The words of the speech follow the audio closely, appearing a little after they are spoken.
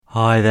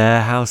Hi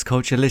there, House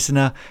Culture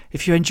listener.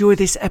 If you enjoy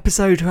this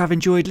episode or have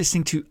enjoyed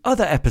listening to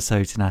other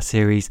episodes in our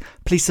series,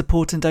 please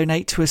support and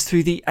donate to us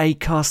through the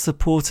Acast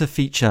supporter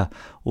feature.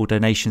 All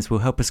donations will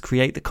help us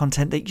create the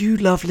content that you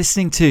love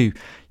listening to.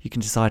 You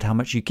can decide how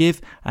much you give,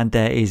 and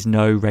there is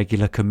no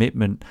regular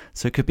commitment.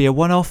 So it could be a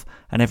one-off,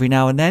 and every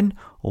now and then,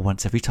 or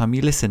once every time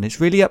you listen. It's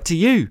really up to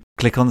you.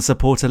 Click on the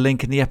supporter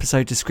link in the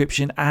episode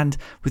description, and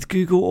with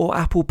Google or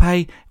Apple Pay,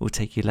 it will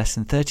take you less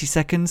than 30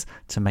 seconds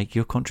to make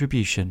your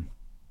contribution.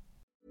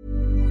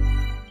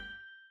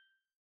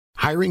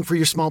 Hiring for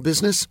your small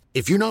business?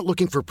 If you're not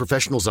looking for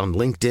professionals on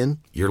LinkedIn,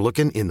 you're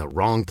looking in the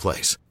wrong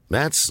place.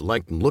 That's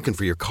like looking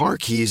for your car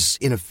keys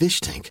in a fish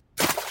tank.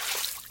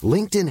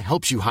 LinkedIn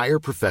helps you hire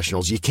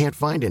professionals you can't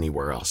find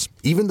anywhere else,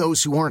 even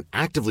those who aren't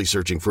actively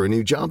searching for a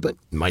new job but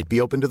might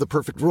be open to the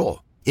perfect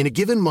role. In a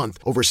given month,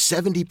 over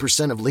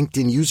 70% of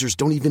LinkedIn users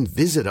don't even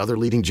visit other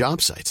leading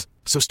job sites.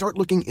 So start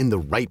looking in the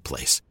right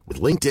place.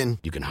 With LinkedIn,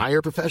 you can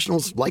hire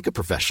professionals like a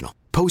professional.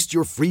 Post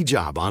your free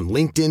job on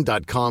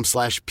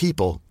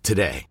linkedin.com/people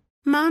today.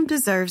 Mom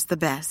deserves the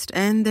best,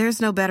 and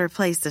there's no better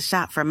place to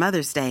shop for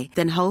Mother's Day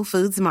than Whole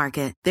Foods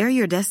Market. They're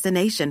your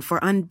destination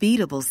for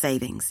unbeatable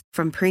savings,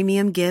 from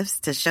premium gifts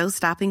to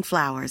show-stopping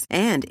flowers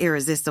and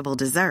irresistible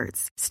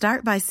desserts.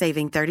 Start by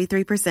saving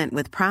 33%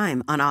 with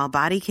Prime on all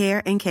body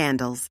care and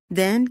candles.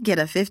 Then get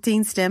a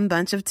 15-stem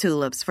bunch of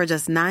tulips for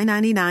just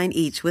 $9.99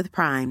 each with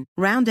Prime.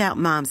 Round out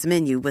Mom's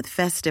menu with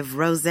festive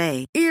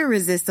rosé,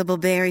 irresistible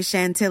berry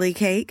chantilly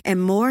cake,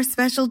 and more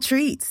special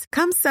treats.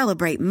 Come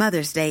celebrate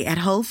Mother's Day at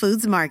Whole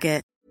Foods Market.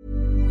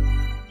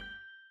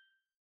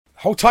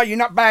 Hold tight, you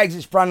nutbags.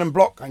 It's Brandon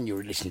Block, and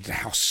you're listening to the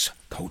House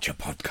Culture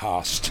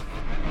Podcast.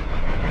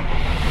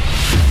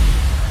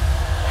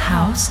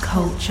 House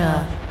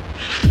Culture.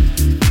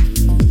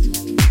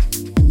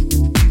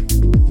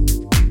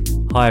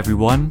 Hi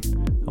everyone,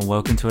 and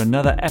welcome to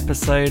another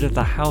episode of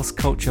the House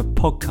Culture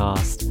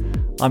Podcast.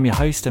 I'm your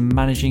host and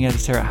managing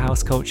editor at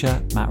House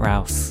Culture, Matt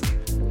Rouse.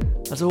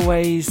 As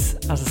always,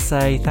 as I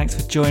say, thanks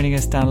for joining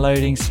us,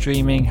 downloading,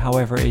 streaming,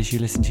 however it is you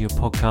listen to your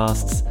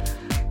podcasts.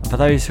 And for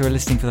those who are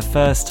listening for the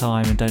first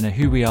time and don't know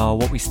who we are,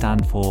 what we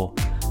stand for,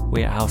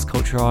 we at House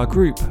Culture are a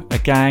group, a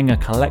gang, a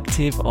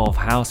collective of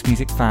house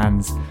music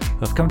fans who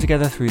have come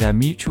together through their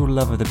mutual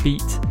love of the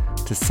beat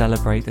to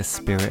celebrate the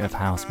spirit of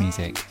house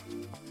music.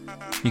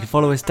 You can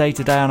follow us day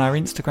to day on our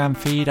Instagram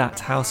feed at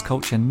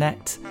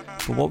HouseCultureNet,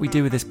 but what we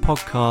do with this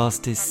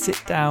podcast is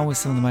sit down with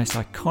some of the most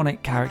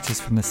iconic characters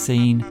from the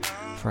scene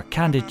for a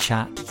candid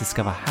chat to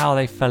discover how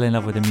they fell in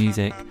love with the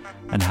music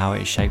and how it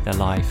has shaped their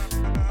life.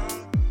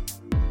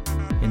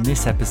 In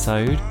this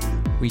episode,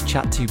 we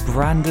chat to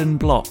Brandon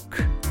Block,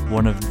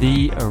 one of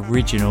the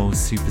original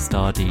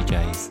superstar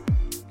DJs.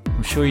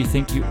 I'm sure you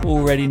think you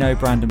already know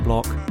Brandon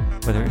Block,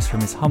 whether it's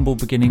from his humble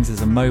beginnings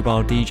as a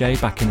mobile DJ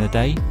back in the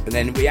day. And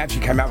then we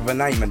actually came up with a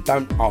name, and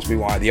don't ask me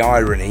why, the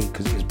irony,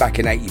 because it was back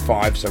in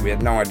 85, so we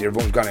had no idea of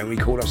what was going on. We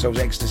called ourselves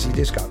Ecstasy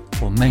Disco.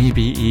 Or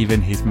maybe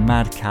even his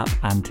madcap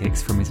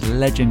antics from his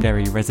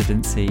legendary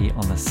residency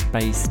on the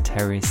Space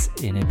Terrace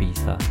in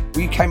Ibiza.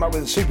 We came up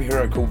with a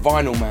superhero called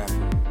Vinyl Man,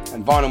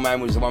 and Vinyl Man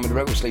was the one with the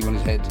record sleeve on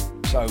his head.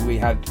 So we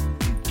had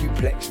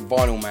duplex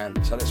Vinyl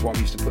Man, so that's why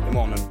we used to put them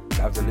on and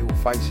have the little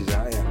faces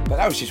out here. But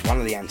that was just one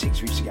of the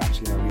antics we used to get up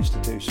to. We used to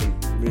do some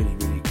really,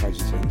 really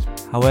crazy things.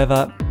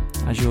 However,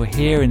 as you'll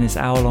hear in this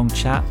hour-long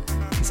chat,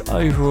 his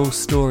overall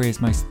story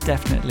is most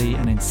definitely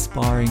an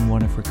inspiring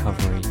one of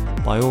recovery.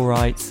 By all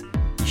rights,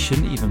 he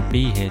shouldn't even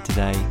be here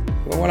today.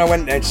 Well, when I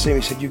went there to see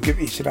him,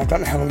 he said, I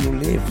don't know how long you'll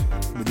live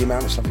with the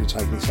amount of stuff you're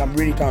taking. He said, I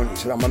really don't. He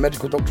said, I'm a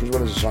medical doctor as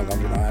well as a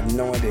psychiatrist. I have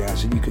no idea. I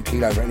said, you could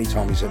keel over any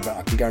time. He said, but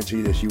I can guarantee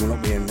you this, you will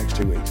not be here in the next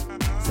 2 weeks.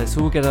 So let's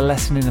all get a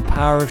lesson in the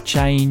power of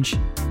change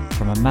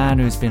from a man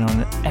who has been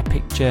on an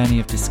epic journey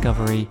of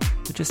discovery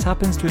that just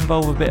happens to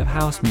involve a bit of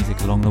house music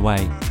along the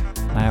way.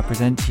 May I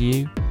present to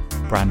you,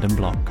 Brandon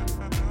Block.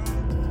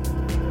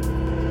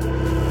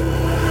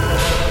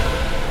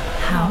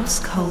 House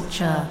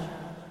Culture.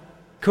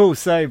 Cool,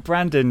 so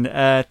Brandon,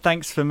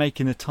 thanks for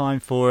making the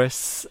time for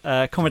us,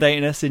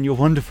 accommodating us in your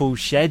wonderful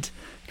shed.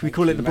 Can we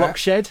call it the Block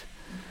Shed?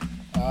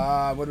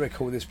 What do we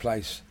call this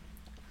place?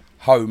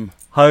 Home.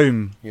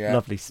 Home. Yeah.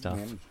 Lovely stuff.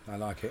 Yeah, I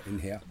like it in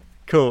here.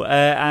 Cool.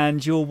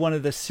 And you're one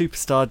of the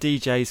superstar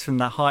DJs from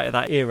that height of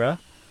that era.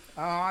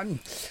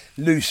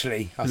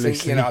 Loosely, I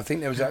think. I think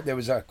there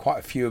was quite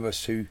a few of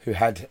us who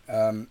had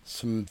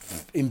some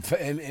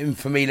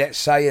infamy, let's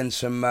say, and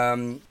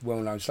some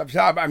well-known stuff.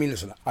 I mean,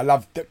 listen, I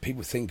love that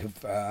people think of.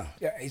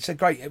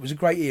 It was a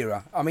great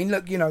era. I mean,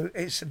 look,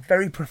 it's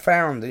very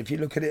profound. If you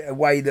look at it a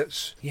way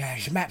that's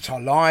it's mapped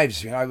our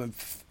lives.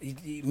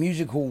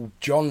 Musical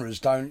genres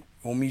don't,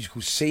 or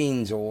musical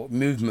scenes or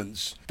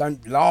movements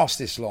don't last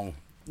this long.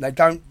 They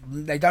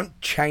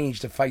don't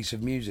change the face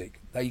of music.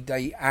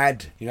 They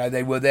add,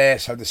 they were there.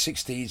 So the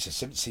 60s, the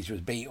 70s was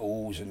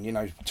Beatles, and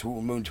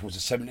moving towards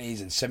the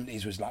 70s, and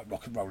 70s was like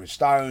rock and Rolling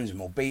Stones and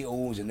more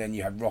Beatles, and then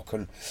you had rock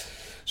and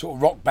sort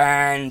of rock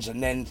bands,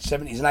 and then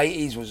 70s and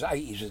 80s was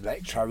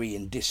electro-y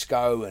and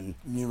disco and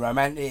New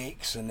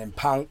Romantics, and then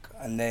punk,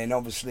 and then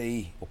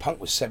obviously, well, punk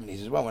was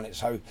 70s as well, wasn't it?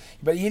 So,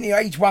 but you know,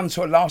 each one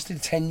sort of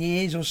lasted 10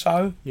 years or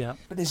so. Yeah.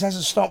 But this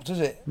hasn't stopped, has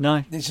it?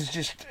 No. This has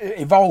just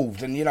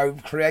evolved and, you know,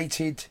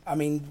 created, I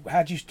mean,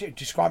 how do you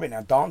describe it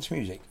now? Dance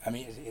music. I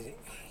mean, is it,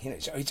 you know,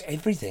 it's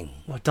everything.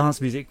 Well, dance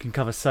music can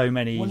cover so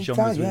many Well, it genres.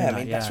 does, yeah. within I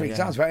mean, that. that's what it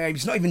does. But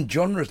it's not even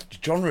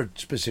genre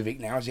specific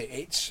now, is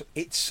it?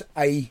 It's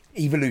a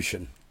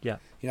evolution. Yeah.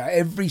 You know,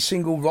 every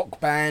single rock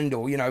band,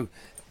 or, you know,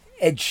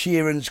 Ed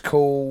Sheeran's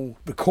cool.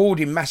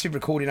 Massive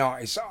recording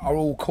artists are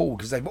all cool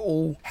because they've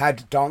all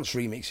had dance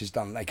remixes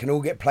done. They can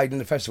all get played in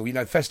the festival. You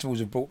know, festivals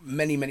have brought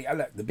many.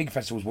 Look, the big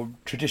festivals were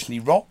traditionally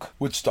rock,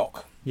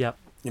 Woodstock. Yeah.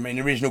 I mean,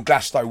 the original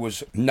Glasgow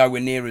was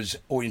nowhere near as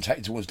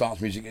orientated towards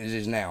dance music as it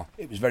is now.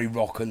 It was very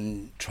rock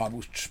and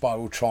tribal,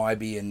 spiral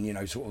tribey, and, you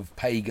know, sort of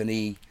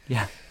pagan-y.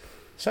 Yeah.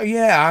 So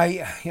yeah,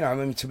 I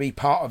mean, to be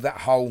part of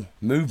that whole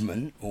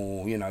movement,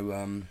 or, you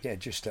know,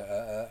 just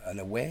an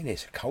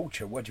awareness, a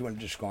culture. What do you want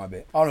to describe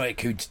it? I don't know, it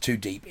could too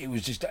deep. It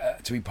was just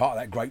to be part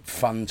of that great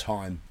fun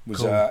time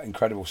was Cool.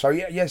 Incredible. So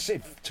yeah, yes,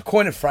 to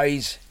coin a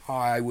phrase,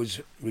 I was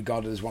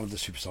regarded as one of the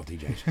superstar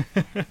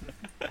DJs.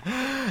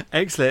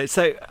 Excellent.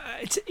 So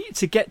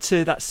to get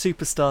to that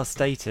superstar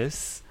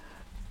status,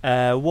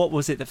 what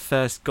was it that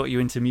first got you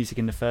into music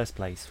in the first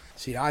place?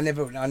 See, I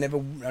never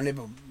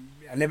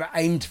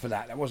aimed for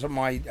that. That wasn't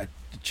my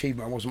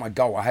achievement. It wasn't my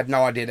goal. I had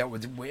no idea that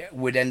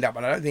would end up,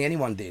 and I don't think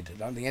anyone did. I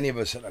don't think any of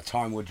us at the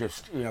time were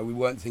just, you know, we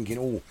weren't thinking,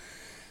 oh,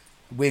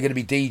 we're going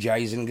to be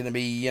DJs and going to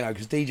be, you know,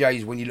 because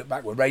DJs, when you look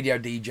back, were radio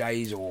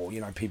DJs, or,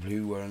 you know, people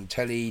who were on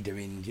telly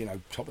doing, you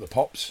know, Top of the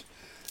Pops.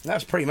 And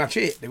that's pretty much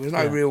it. There was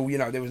no real, you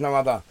know, there was no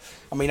other.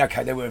 I mean,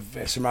 okay, there were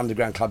some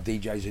underground club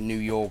DJs in New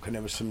York, and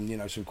there was some, you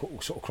know, some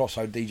sort of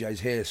crossover DJs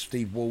here.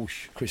 Steve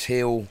Walsh, Chris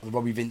Hill,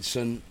 Robbie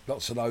Vincent,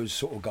 lots of those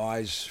sort of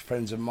guys,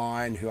 friends of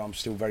mine who I'm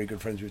still very good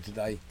friends with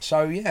today.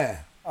 So yeah,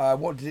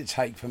 what did it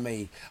take for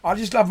me? I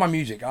just love my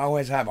music. I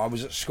always have. I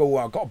was at school.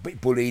 I got a bit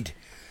bullied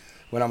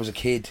when I was a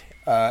kid.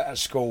 At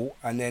school,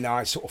 and then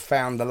I sort of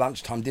found the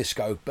lunchtime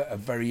disco but at a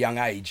very young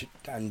age,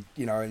 and,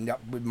 you know, ended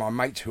up with my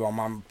mates, who are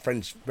my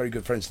friends, very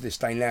good friends to this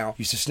day now,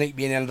 used to sneak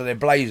me in under their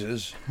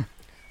blazers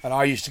and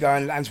I used to go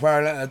and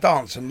swear and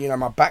dance, and, you know,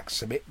 my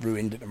back's a bit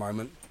ruined at the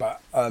moment,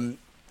 but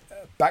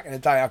back in the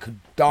day I could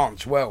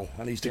dance well,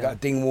 and I used to go to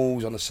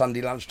Dingwalls on a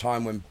Sunday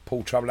lunchtime when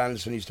Paul Trouble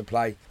Anderson used to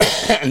play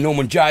and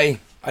Norman Jay.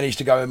 I used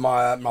to go with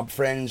my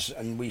friends,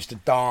 and we used to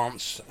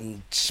dance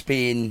and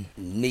spin,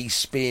 knee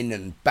spin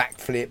and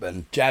backflip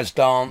and jazz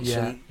dance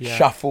and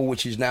shuffle,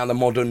 which is now the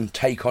modern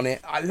take on it.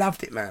 I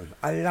loved it, man.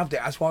 I loved it.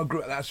 That's why I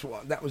grew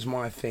up. that was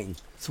my thing.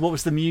 So what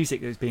was the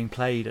music that was being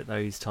played at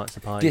those types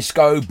of parties?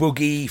 Disco,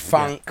 boogie,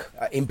 funk,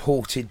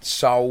 imported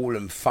soul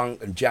and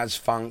funk and jazz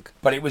funk.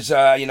 But it was,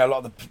 you know, a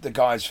lot of the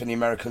guys from the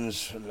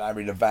Americans,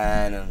 Larry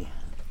Levan and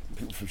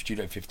people from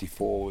Studio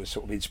 54 were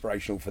sort of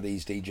inspirational for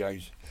these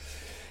DJs.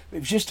 It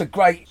was just a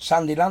great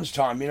Sunday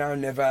lunchtime, you know.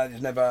 There's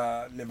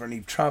never any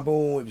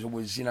trouble. It was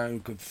always, you know,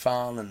 good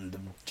fun,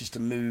 and just the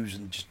moves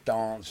and just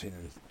dancing.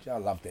 And I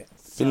loved it.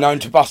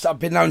 I've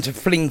been known to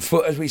fling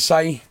foot, as we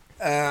say.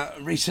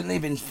 Recently,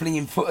 been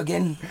flinging foot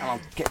again. I'll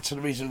get to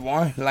the reason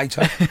why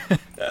later.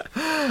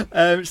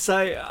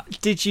 So,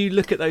 did you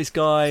look at those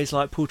guys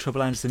like Paul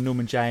Trouble Anderson,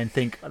 Norman Jay, and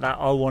think that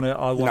I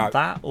want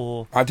that,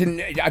 or I didn't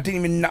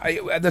even know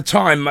at the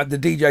time. The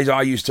DJs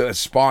I used to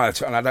aspire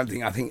to, and I don't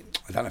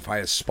know if I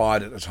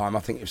aspired at the time. I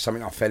think it was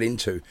something I fell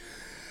into.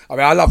 I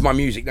mean, I love my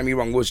music, don't get me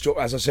wrong.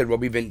 As I said,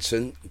 Robbie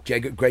Vincent,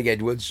 Greg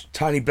Edwards,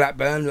 Tony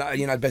Blackburn,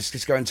 you know, best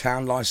disco in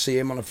town,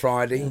 Lyceum on a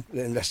Friday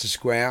in Leicester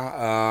Square.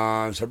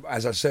 So,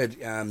 as I said,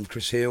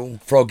 Chris Hill,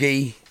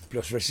 Froggy,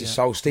 rest his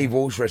soul, Steve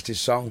Walsh, rest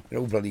his soul. They're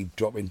all bloody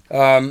dropping.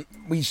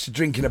 We used to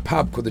drink in a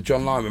pub called the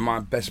John Lyon with my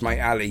best mate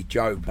Ali,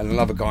 Joe, and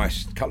another guy,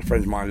 a couple of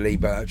friends of mine, Lee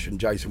Birch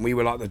and Jason. We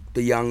were like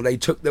the young,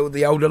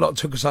 the older lot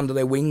took us under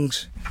their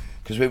wings,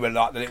 because we were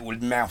like the little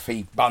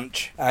mouthy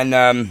bunch.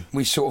 And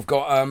we sort of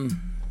got...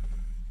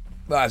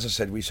 well, as I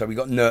said, we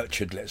got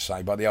nurtured, let's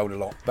say, by the older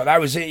lot. But that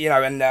was it, you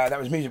know, and that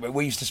was music. But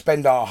we used to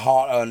spend our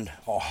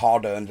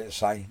hard-earned, let's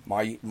say,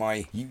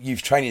 my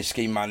youth training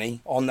scheme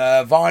money on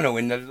vinyl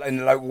in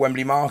the local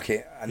Wembley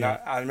market. And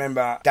I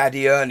remember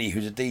Daddy Ernie,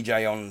 who's a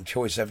DJ on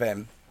Choice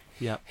FM.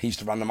 Yeah. He used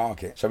to run the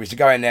market. So we used to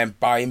go in there and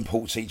buy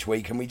imports each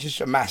week, and we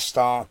just amassed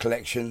our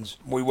collections.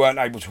 We weren't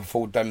able to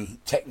afford them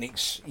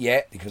Technics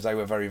yet, because they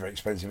were very, very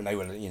expensive, and they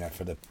were, you know,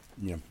 for the,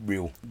 you know,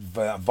 real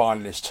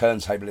vinylist,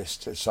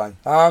 turntablist, let's say.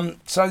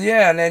 So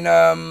yeah, and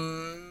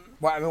then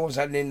what was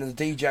happening? The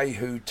DJ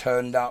who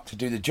turned up to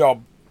do the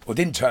job, or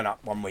didn't turn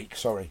up one week,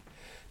 sorry.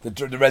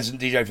 The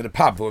resident DJ for the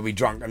pub where we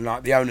drunk, and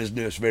like the owners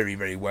knew us very,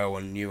 very well,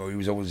 and knew he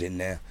was always in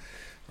there.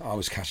 I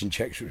was cashing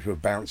checks which were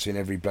bouncing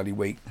every bloody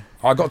week.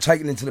 I got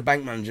taken into the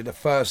bank manager the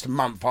first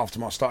month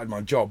after I started my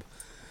job,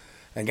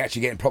 and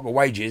actually getting proper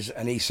wages,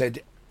 and he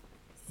said,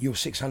 "You're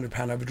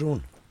 £600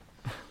 overdrawn."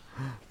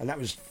 And that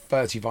was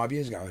 35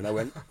 years ago. And I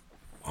went,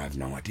 "I have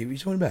no idea what you're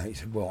talking about." He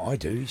said, "Well, I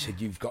do." He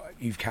said,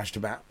 you've cashed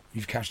about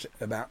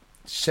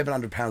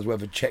 £700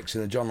 worth of checks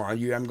in the John line.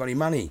 You haven't got any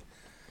money.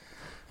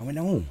 I went,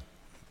 oh, I'm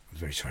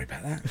very sorry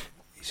about that.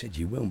 He said,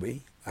 you will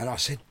be. And I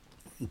said,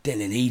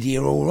 Den and Edie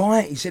are all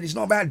right. He said, it's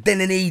not about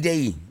Den and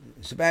Edie.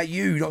 It's about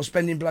you not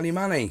spending bloody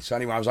money. So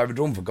anyway, I was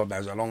overdrawn for God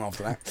knows how long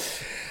after that,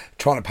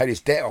 trying to pay this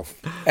debt off.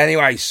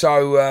 Anyway,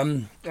 so...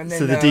 and then,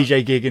 so the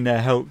DJ gig in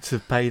there helped to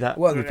pay that,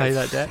 repay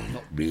that debt?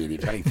 Not really,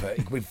 it's only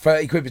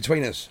 30 quid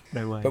between us.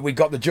 No way. But we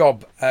got the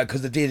job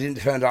because the deal didn't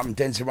turn up, and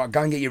Den said, right,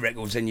 go and get your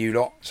records then, you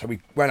lot. So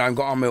we went home,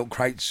 got our milk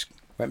crates,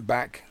 went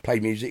back,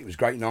 played music. It was a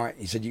great night.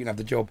 He said, you can have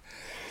the job.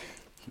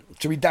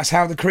 So that's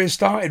how the career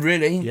started,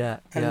 really.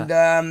 Yeah.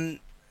 And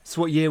so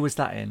what year was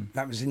that in?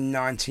 That was in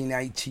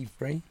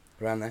 1983.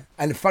 Around there.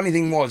 And the funny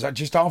thing was,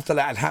 just after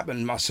that had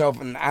happened, myself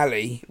and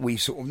Ali, we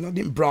sort of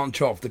didn't branch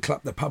off. The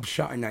pub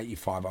shut in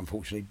 85,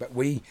 unfortunately, but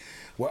we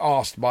were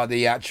asked by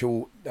the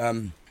actual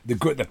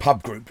the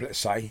pub group, let's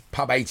say,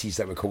 Pub 80s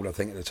they were called, I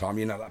think, at the time.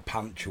 You know, that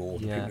Punch or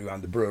the people who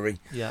owned the brewery.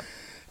 Yeah.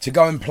 To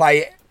go and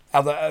play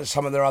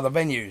some of their other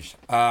venues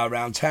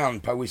around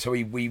town. So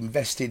we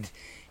invested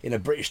in a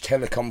British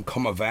Telecom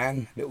comma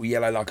van, little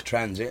yellow like a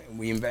transit.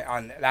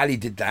 And Ali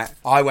did that.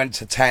 I went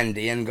to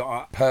Tandy and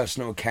got a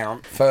personal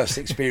account, first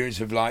experience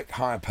of like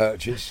hire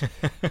purchase,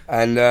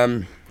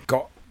 and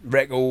got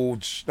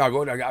records. No,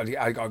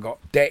 I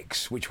got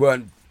decks, which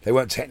weren't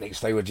Technics.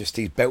 They were just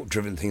these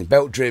belt-driven things.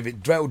 Belt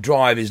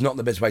drive is not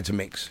the best way to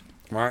mix,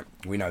 right?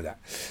 We know that.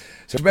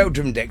 So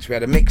belt-driven decks. We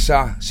had a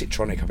mixer,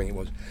 Citronic, I think it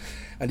was,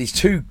 and these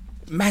two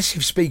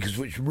massive speakers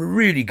which were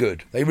really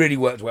good. They really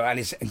worked well, and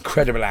it's an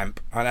incredible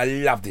amp, and I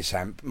love this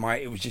amp.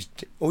 It was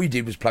just, all you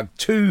did was plug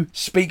 2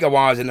 speaker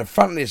wires in the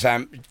front of this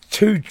amp,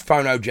 2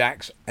 phono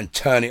jacks, and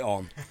turn it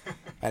on.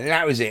 And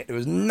that was it. There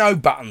was no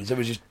buttons. There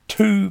was just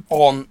 2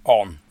 on,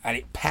 and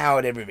it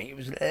powered everything. It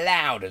was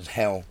loud as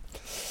hell.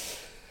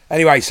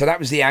 Anyway, so that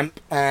was the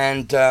amp,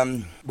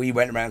 and we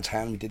went around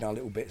town, we did our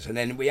little bits, and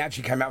then we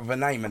actually came up with a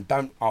name, and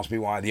don't ask me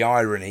why, the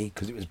irony,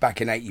 because it was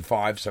back in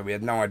 85, so we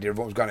had no idea of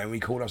what was going on, and we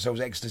called ourselves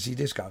Ecstasy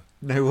Disco.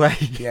 No way.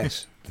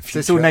 Yes. So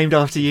it's all named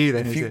after you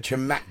then, the is it? future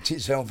mapped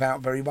itself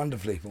out very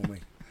wonderfully for me.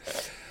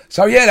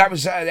 So yeah, that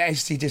was the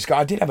Ecstasy Disco.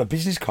 I did have a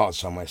business card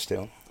somewhere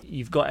still.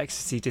 You've got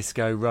Ecstasy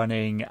Disco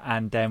running,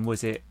 and then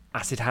was it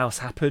Acid House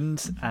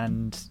happened,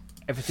 and...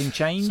 everything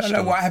changed? So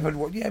no, what happened?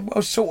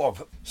 Well, sort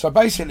of. So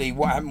basically,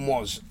 what happened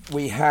was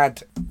we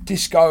had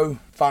disco,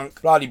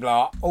 funk, blah de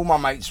blah. All my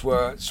mates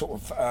were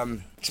sort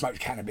of smoked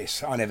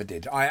cannabis. I never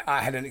did.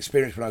 I had an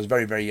experience when I was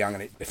very, very young,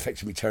 and it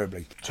affected me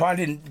terribly. So I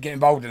didn't get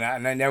involved in that,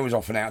 and then they was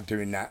off and out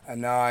doing that,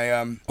 and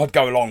I'd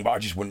go along, but I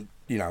just wouldn't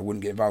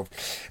get involved.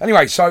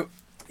 Anyway, so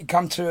it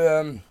come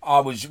to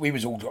we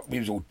was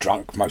all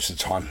drunk most of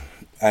the time.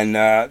 And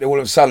all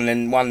of a sudden,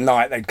 then one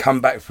night, they'd come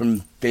back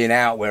from being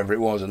out, wherever it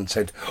was, and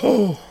said,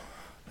 oh,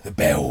 the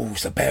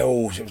bells.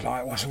 It was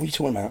like, what are you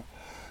talking about?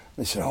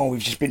 They said, oh, we've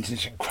just been to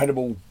this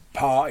incredible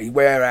party,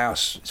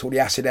 warehouse. It's all the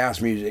Acid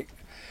House music.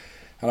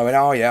 And I went,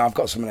 oh yeah, I've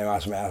got some of their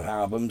Acid House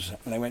albums.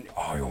 And they went,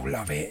 oh, you'll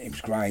love it. It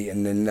was great.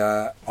 And then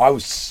I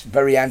was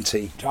very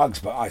anti-drugs,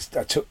 but I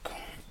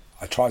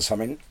tried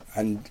something.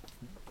 And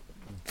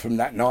from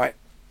that night,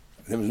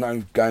 there was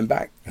no going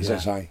back, as I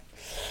say.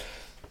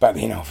 But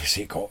then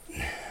obviously it got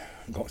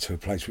to a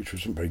place which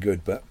wasn't very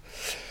good. But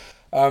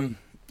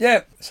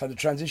yeah, so the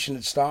transition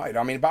had started.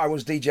 I mean, but I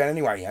was DJing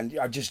anyway, and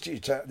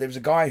there was a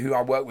guy who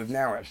I work with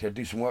now, actually, I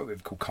do some work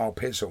with, called Carl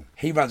Pearsall.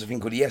 He runs a thing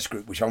called the S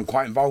Group, which I'm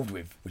quite involved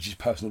with, which is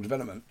personal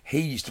development.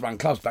 He used to run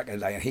clubs back in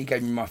the day, and he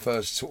gave me my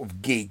first sort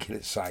of gig,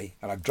 let's say,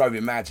 and I drove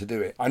him mad to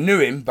do it. I knew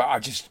him, but I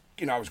just,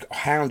 I was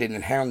hounding,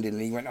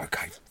 and he went,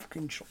 okay,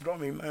 fucking drive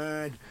me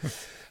mad.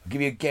 I'll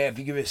give you a get if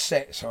you give me a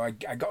set. So I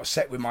got a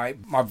set with my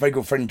very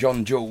good friend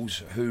John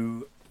Jules,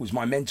 who was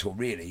my mentor,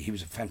 really. He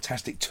was a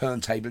fantastic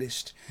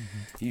turntablist.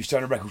 Mm-hmm. He used to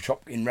own a record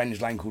shop in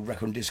Wren's Lane called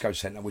Record and Disco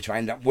Centre, which I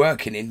ended up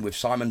working in with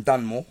Simon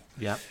Dunmore,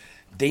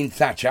 Dean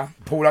Thatcher.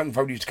 Paul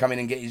Oakenfold used to come in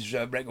and get his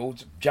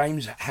records.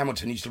 James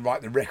Hamilton used to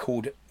write the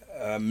record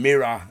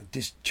mirror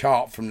disc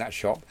chart from that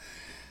shop.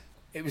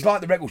 It was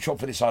like the record shop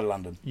for this side of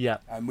London. Yeah.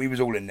 And we was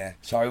all in there.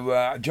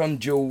 So John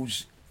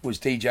Jules was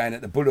DJing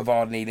at the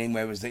Boulevard in Ealing,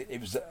 where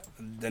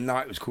the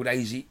night was called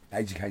AZKZ.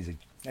 And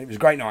it was a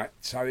great night,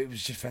 so it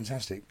was just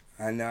fantastic.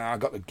 And I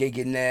got the gig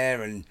in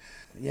there, and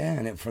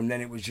from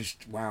then it was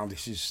just, wow,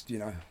 this is the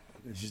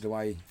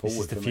way forward. This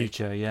is the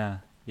future,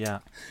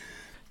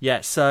 yeah.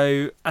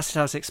 So Acid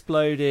House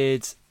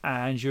exploded,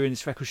 and you're in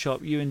this record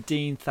shop. You and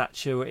Dean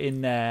Thatcher were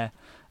in there,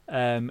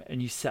 and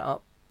you set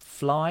up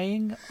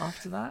Flying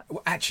after that?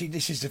 Well, actually,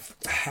 this is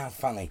how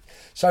funny.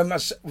 So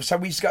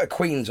we used to go to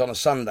Queen's on a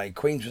Sunday.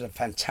 Queen's was a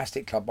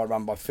fantastic club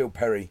run by Phil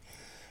Perry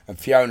and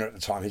Fiona at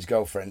the time, his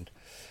girlfriend.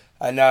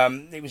 And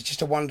it was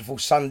just a wonderful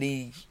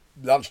Sunday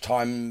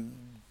lunchtime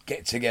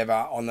get together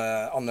on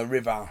the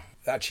river.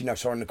 Actually, no,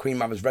 sorry, on the Queen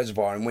Mother's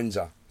Reservoir in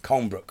Windsor,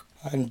 Colnbrook.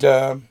 And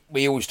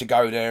we all used to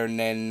go there, and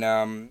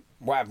then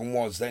what happened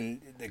was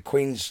then the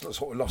Queen's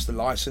sort of lost the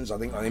licence, I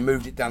think, and they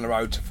moved it down the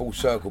road to Full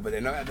Circle. But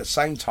then at the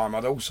same time,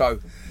 I'd also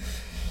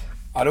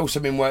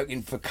been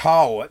working for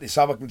Carl at this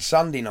other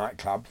Sunday night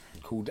club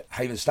called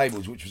Haven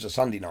Stables, which was a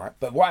Sunday night.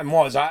 But what happened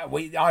was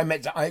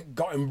I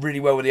got in really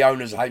well with the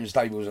owners of Haven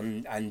Stables,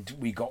 and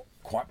we got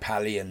quite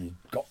pally and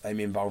got them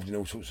involved in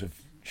all sorts of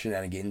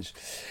shenanigans.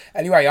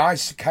 Anyway, I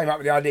came up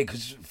with the idea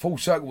because Full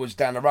Circle was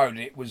down the road.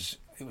 It was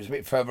a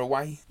bit further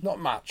away, not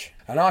much.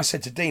 And I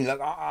said to Dean, look,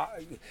 I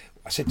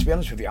said, to be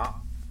honest with you,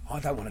 I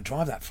don't want to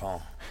drive that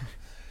far.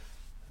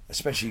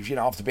 Especially,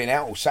 after being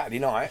out all Saturday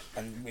night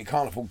and we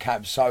can't afford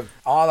cabs. So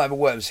I'll have a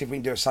word and see if we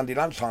can do a Sunday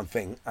lunchtime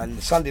thing. And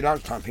the Sunday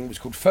lunchtime thing was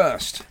called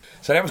First.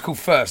 So that was called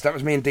First. That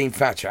was me and Dean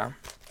Thatcher.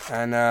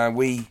 And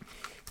we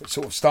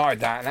sort of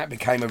started that, and that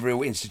became a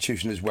real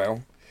institution as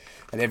well.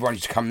 And everyone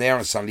used to come there on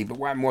a Sunday. But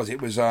what happened was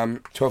it was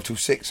 12 till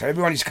 6. So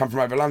everyone used to come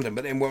from over London.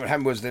 But then what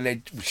happened was then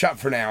they'd shut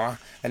for an hour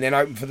and then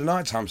open for the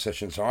nighttime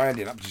session. So I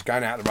ended up just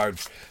going out the road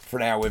for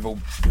an hour with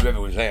whoever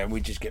was there. And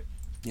we'd just get,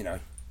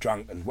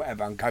 drunk and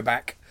whatever and go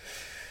back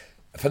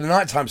for the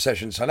nighttime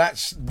session. So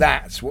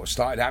that's what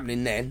started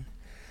happening then.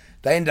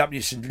 They ended up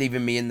just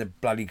leaving me in the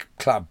bloody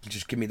club,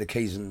 just give me the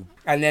keys, and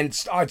then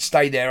I'd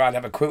stay there. I'd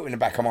have a quilt in the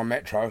back of my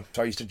Metro,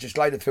 so I used to just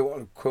lay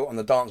the quilt on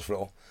the dance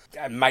floor,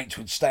 and mates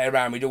would stay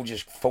around. We'd all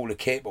just fall a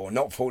kip or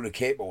not fall a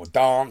kip or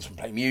dance and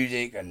play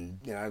music, and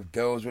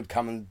girls would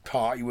come and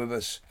party with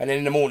us. And then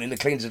in the morning the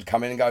cleaners would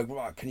come in and go,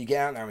 right, can you get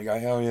out now? And we go,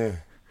 oh yeah.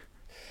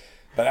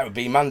 But that would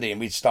be Monday, and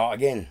we'd start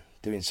again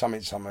doing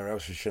something somewhere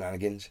else for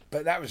shenanigans.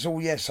 But that was all,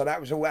 so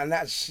that was all, and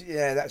that's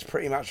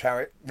pretty much how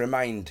it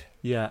remained.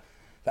 Yeah.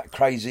 That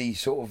crazy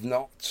sort of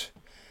not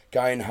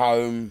going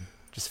home.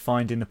 Just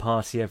finding the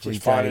party every day.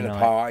 Just finding the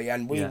party,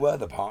 and we were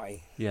the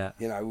party. Yeah.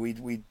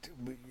 We'd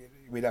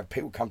have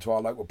people come to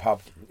our local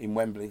pub in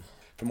Wembley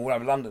from all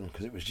over London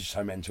because it was just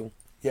so mental.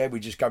 Yeah,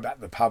 we'd just go back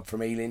to the pub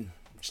from Ealing,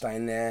 stay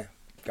in there,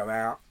 go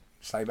out,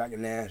 stay back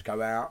in there,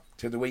 go out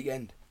till the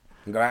weekend,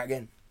 and go out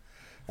again,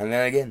 and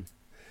then again.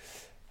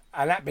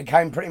 And that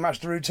became pretty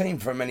much the routine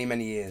for many,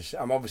 many years.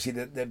 Obviously,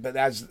 but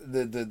as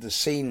the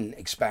scene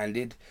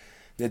expanded,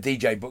 the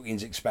DJ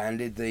bookings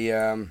expanded,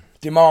 the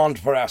demand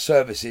for our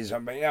services. I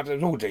mean, it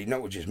was all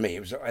not just me. It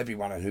was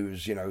everyone who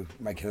was,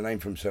 making a name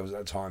for themselves at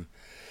that time.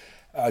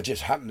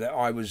 Just happened that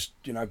I was,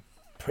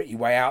 pretty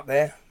way out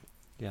there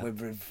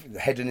with the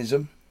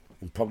hedonism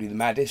and probably the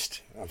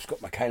maddest. I've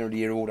got my Cane of the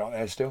Year award out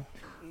there still,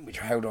 which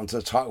I held on to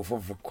the title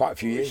for quite a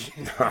few years.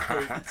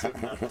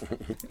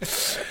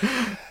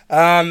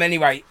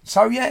 Anyway,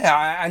 so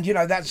yeah, and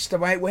that's the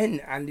way it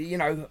went, and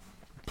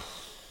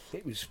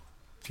it was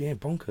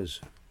bonkers.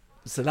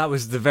 So that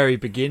was the very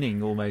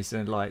beginning, almost,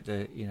 and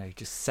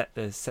just set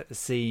the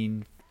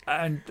scene.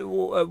 And at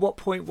what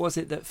point was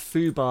it that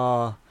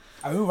Fubar?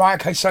 Oh right,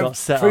 okay, so got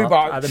set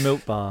Fubar up at the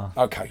Milk Bar.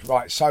 Okay,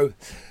 right, so.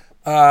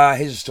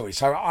 Here's a story.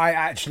 So I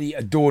actually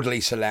adored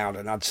Lisa Loud,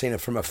 and I'd seen her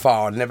from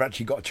afar. I'd never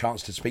actually got a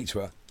chance to speak to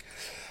her.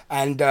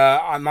 And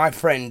my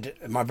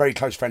very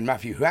close friend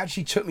Matthew, who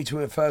actually took me to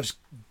her first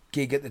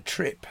gig at the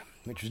Trip,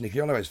 which was Nicky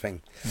Oliver's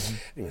thing.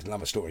 Mm-hmm. It was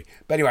another story.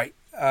 But anyway,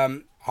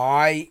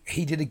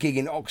 he did a gig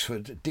in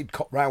Oxford at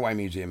Didcot Railway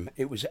Museum.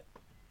 It was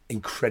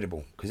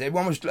incredible because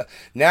everyone was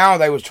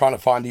they was trying to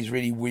find these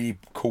really, really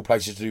cool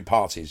places to do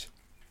parties,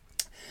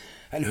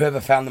 and whoever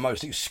found the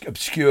most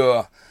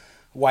obscure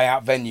way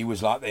out venue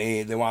was like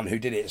the one who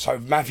did it. So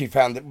Matthew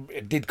found that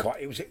it did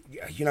quite. It was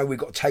we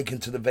got taken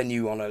to the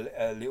venue on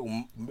a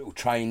little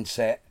train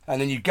set,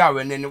 and then you go,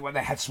 and then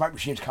they had smoke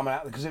machines coming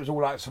out because it was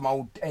all like some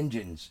old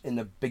engines in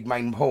the big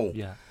main hall.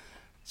 Yeah.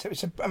 So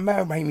it's a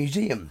railway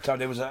museum. So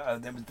there was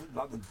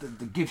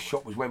the gift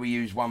shop was where we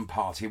used one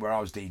party where I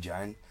was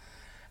DJing,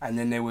 and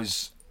then there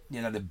was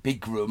the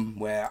big room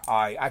where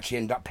I actually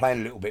ended up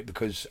playing a little bit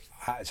because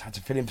I had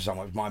to fill in for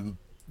someone. It was my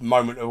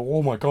moment of,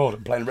 oh my God,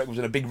 I'm playing records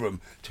in a big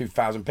room,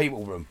 2,000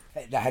 people room.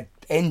 They had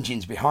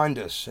engines behind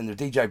us, and the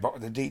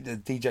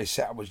DJ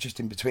setup was just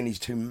in between these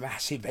two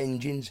massive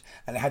engines,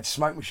 and they had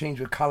smoke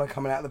machines with colour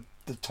coming out of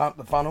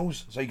the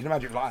funnels. So you can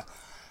imagine, like,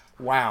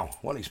 wow,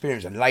 what an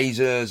experience, and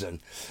lasers. And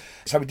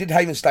so we did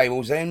Haven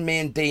Stables. Then me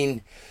and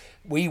Dean,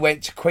 we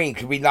went to Queen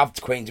because we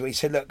loved Queen. And we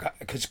said, look,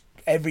 because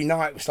every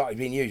night started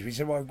being used. We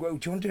said, well, do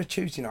you want to do a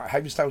Tuesday night?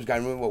 Haven Stables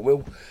going, well,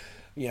 we'll.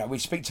 We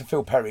speak to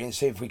Phil Perry and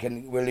see if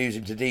we'll use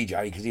him to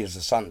DJ because he does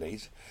the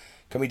Sundays.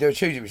 Can we do a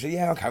Tuesday? We said,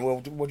 yeah, okay, well,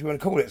 what do you want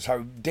to call it?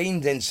 So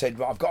Dean then said,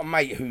 well, I've got a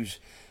mate who's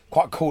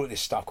quite cool at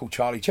this stuff called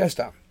Charlie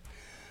Chester.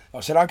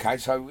 I said, okay,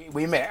 so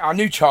we met. I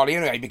knew Charlie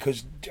anyway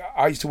because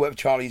I used to work with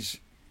Charlie's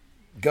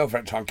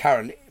girlfriend at the time,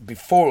 Karen,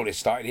 before all this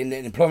started in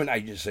an employment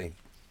agency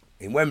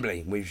in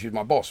Wembley. She was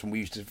my boss, and we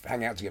used to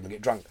hang out together and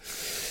get drunk.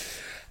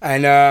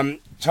 And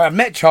so I've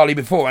met Charlie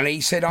before, and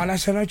he said, I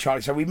said, no,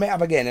 Charlie. So we met up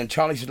again, and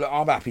Charlie said, look,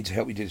 I'm happy to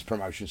help you do this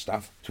promotion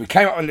stuff. So we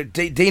came up, and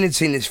Dean had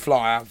seen this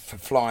flyer for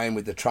flying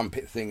with the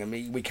trumpet thing, and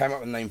we came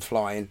up with the name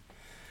Flying,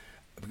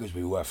 because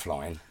we were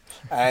flying.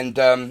 And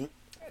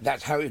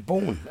that's how it was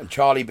born. And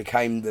Charlie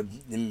became the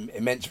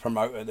immense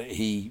promoter that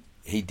he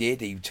did.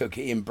 He took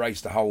it, he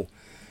embraced the whole,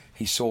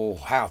 he saw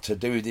how to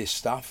do this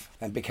stuff,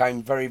 and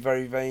became very,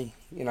 very, very,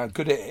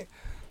 good at it.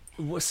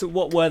 So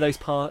what were those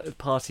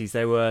parties?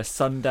 They were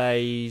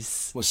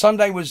Sundays. Well,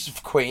 Sunday was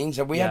for Queens,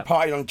 and we had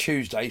party on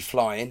Tuesday,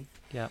 Flying,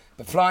 Yeah.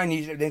 But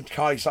flying, then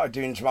Carly started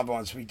doing some other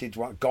ones. We did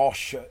one,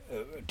 Gosh,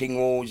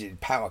 Dingwalls, he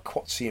did Power,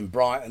 Quatsy in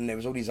Brighton. There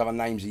was all these other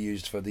names he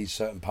used for these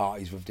certain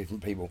parties with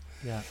different people.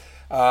 Yeah.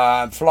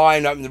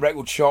 Flying, opened the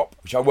record shop,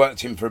 which I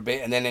worked in for a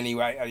bit, and then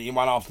anyway, in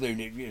one afternoon,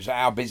 it was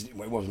our business.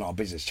 Well, it wasn't our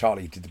business.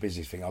 Charlie did the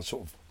business thing. I was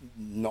sort of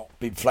not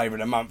big flavour of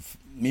the month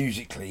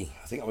musically.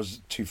 I think I was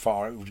too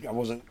far. I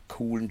wasn't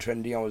cool and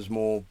trendy. I was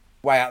more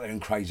way out there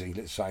and crazy,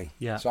 let's say.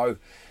 Yeah. So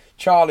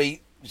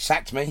Charlie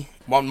sacked me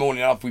one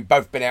morning after we'd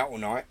both been out all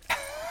night.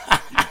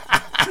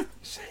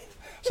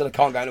 Said I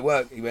can't go to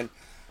work. He went,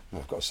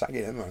 well, I've got to sack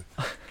it, haven't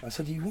I? I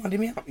said, you winding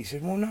me up? He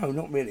said, well, no,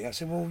 not really. I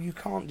said, well, you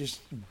can't just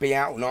be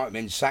out all night and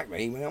then sack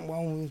me. He went,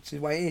 well, it's the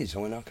way it is. I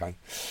went, okay.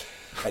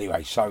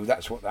 Anyway, so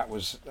that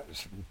was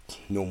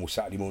normal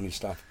Saturday morning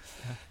stuff.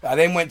 I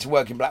then went to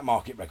work in Black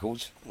Market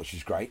Records, which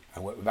was great. I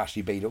worked with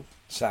Ashley Beadle,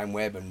 Sam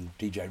Webb and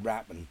DJ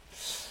Rap and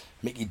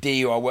Mickey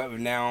D, who I work with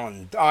now.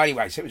 And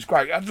anyway, so it was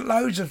great. I had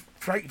loads of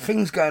great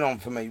things going on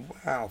for me.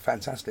 Wow,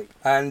 fantastic.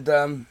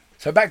 And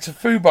so back to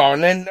Fubar,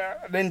 and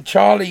then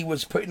Charlie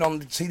was putting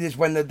on. See this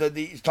when the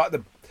it's like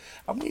the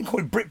I wouldn't call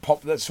it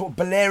Britpop, that sort of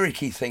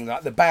Balearic-y thing,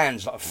 like the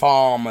bands like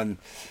Farm and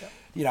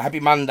you know Happy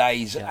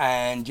Mondays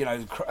and you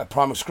know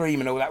Primal Scream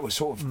and all that was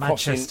sort of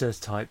Manchester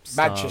type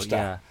style, Manchester.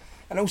 yeah.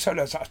 And also,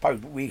 I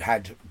suppose we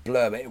had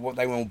Blur, but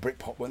they were all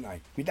Britpop, weren't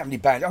they? We didn't have any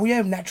bands. Oh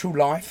yeah, Natural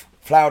Life,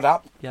 Flowered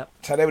Up. Yep.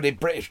 So they were the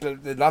British,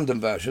 the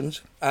London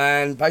versions.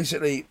 And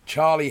basically,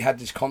 Charlie had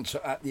this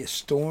concert at the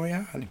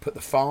Astoria, and he put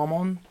the Farm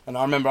on. And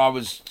I remember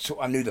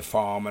I knew the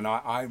Farm, and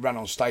I ran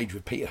on stage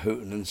with Peter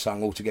Hooton and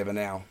sung All Together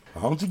Now.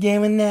 All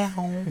Together Now.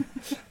 And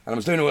I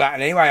was doing all that.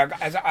 And anyway,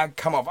 as I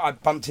come off, I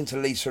bumped into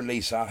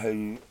Lisa's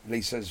a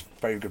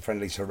very good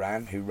friend, Lisa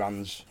Ran,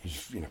 who's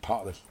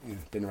part of the,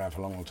 been around for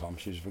a long, long time.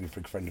 She was a very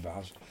good friend of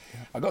ours. Yeah.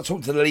 I got to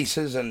talk to the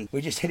Lisas, and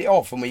we just hit it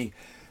off, and we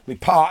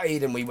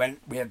partied, and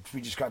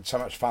we just got so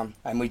much fun,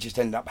 and we just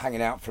ended up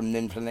hanging out from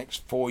then for the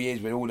next 4 years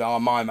with all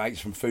my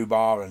mates from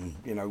Fubar,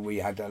 and we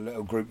had a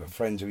little group of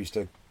friends who we used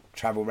to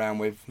travel around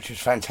with, which was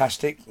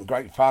fantastic and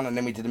great fun. And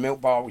then we did the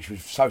Milk Bar, which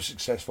was so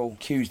successful,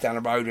 queues down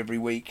the road every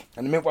week,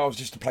 and the Milk Bar was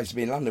just a place to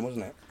be in London,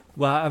 wasn't it?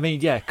 Well, I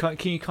mean, yeah. Can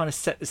you kind of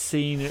set the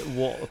scene?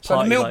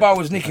 So the Milk Bar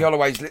was Nicky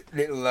Holloway's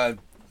little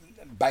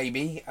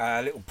baby,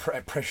 little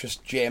precious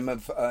gem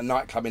of a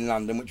nightclub in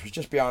London, which was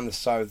just behind the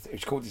Soho. It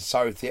was called the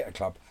Soho Theatre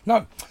Club.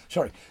 No,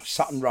 sorry,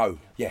 Sutton Row.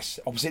 Yes,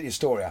 opposite the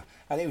Astoria.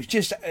 And it was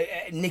just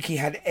Nicky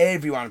had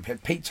everyone.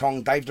 Pete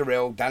Tong, Dave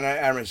Durrell,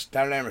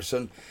 Darren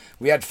Emerson.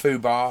 We had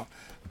Fubar,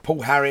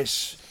 Paul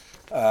Harris,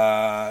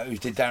 who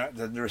did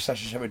the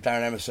Recession Show with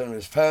Darren Emerson. It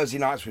was Thursday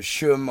nights with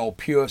Shum or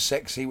Pure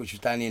Sexy, which was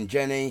Danny and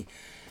Jenny.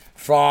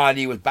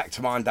 Friday was Back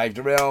to Mine, Dave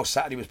Durrell.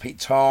 Saturday was Pete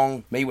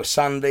Tong. Me was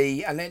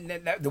Sunday. And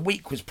then the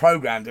week was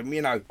programmed.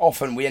 And,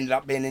 often we ended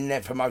up being in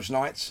there for most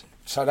nights.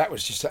 So that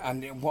was just,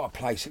 and what a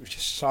place. It was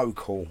just so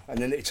cool. And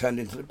then it turned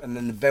into, and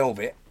then the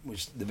Velvet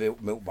was the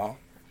Milk Bar.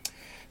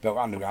 Velvet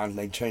Underground.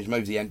 They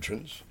moved the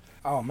entrance.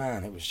 Oh,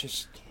 man, it was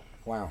just,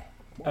 wow.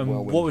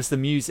 What was the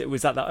music?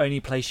 Was that the only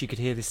place you could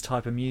hear this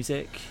type of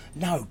music?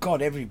 No,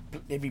 God, every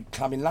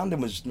club in London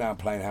was now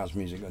playing house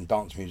music and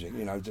dance music.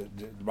 The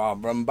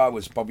Rumba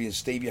was Bobby and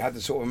Steve. You had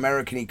the sort of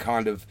American-y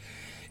kind of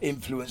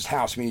influenced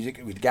house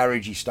music with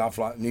garagey stuff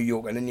like New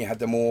York, and then you had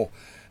the more,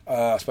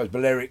 I suppose,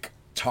 Balearic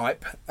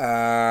type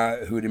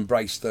who had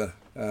embraced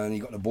and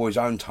you got the Boys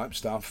Own type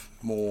stuff,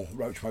 more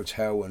Roach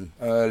Motel and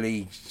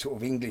early sort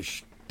of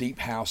English deep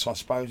house, I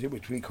suppose it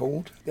would be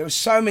called. There were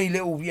so many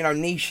little,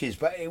 niches,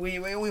 but we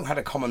all had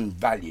a common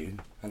value,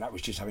 and that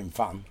was just having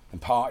fun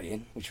and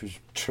partying, which was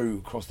true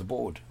across the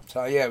board.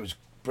 So yeah, it was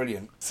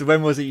brilliant. So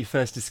when was it you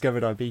first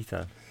discovered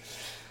Ibiza?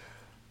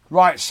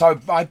 Right, so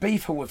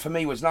Ibiza for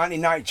me was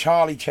 1990.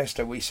 Charlie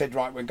Chester, we said,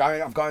 right,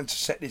 I'm going to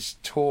set this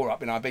tour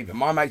up in Ibiza.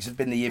 My mates had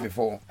been the year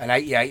before, in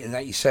 88 and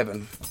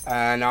 87,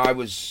 and I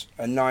was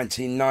in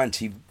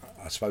 1990,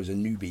 I suppose, a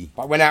newbie.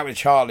 I went out with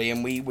Charlie,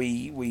 and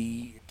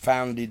we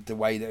founded the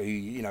way that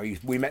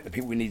we met the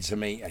people we needed to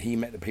meet, and he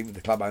met the people, the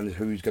club owners,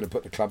 who was going to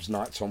put the club's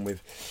nights on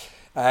with,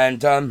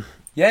 and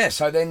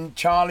so then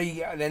Charlie,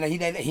 he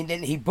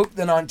booked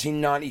the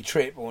 1990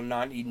 trip or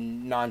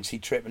 1990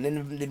 trip, and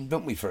then didn't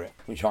book me for it,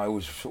 which I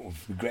always sort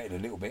of regretted a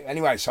little bit.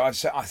 Anyway, so I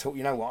thought,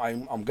 you know what,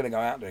 I'm going to go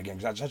out there again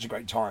because I had such a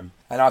great time,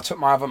 and I took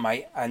my other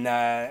mate,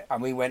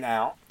 and we went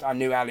out. I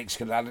knew Alex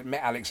because I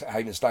met Alex at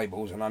Haven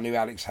Stables, and I knew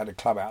Alex had a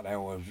club out there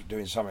or was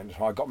doing something,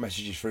 so I got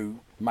messages through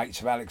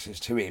mates of Alex's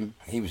to him.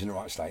 He was in the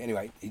right state.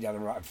 Anyway, he had a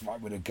right fight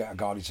with a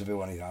Guardia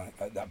Civil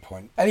at that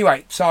point.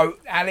 Anyway, so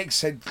Alex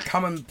said,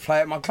 come and play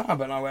at my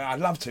club, and I went, I'd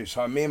love to.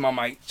 So me and my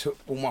mate took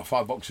all my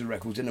 5 boxes of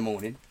records in the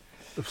morning.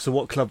 So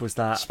what club was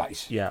that?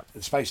 Space. Yeah.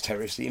 The Space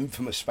Terrace, the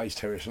infamous Space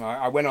Terrace. And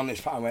I went on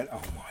this, I went,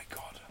 oh my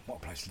God, what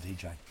a place to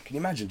DJ. Can you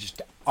imagine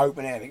just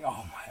open air,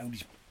 oh my, all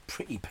these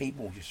pretty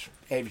people just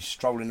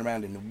strolling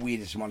around in the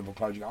weirdest and wonderful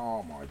clothes. You go,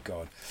 oh my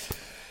God.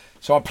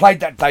 So I played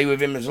that day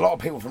with him. There's a lot of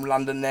people from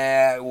London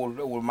there,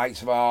 all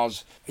mates of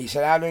ours. He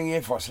said, how long are you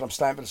here for? I said, I'm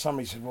staying for the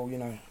summer. He said, well,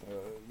 you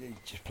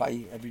just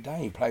play every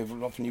day. You play as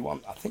often you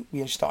want. I think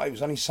we started, it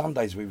was only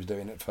Sundays we was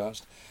doing at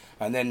first.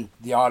 And then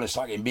the island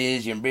started getting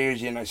busier and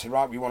busier, and they said,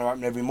 right, we want to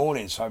open every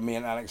morning. So me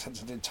and Alex had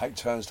to take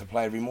turns to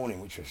play every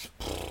morning, which was,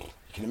 you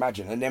can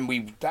imagine. And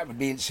then that would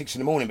be at 6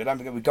 a.m, but don't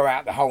forget we'd go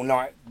out the whole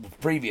night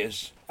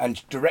previous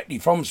and directly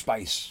from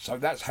Space. So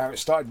that's how it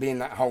started being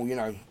that whole,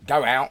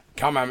 go out,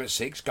 come home at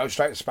 6, go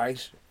straight to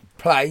Space,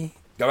 play,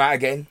 go out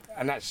again,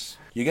 and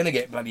you're going to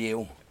get bloody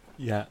ill.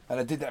 Yeah. And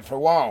I did that for a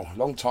while,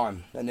 long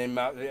time. And then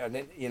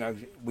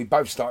we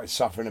both started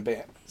suffering a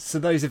bit. So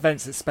those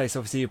events at Space,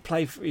 obviously, you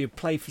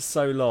play for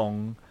so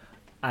long,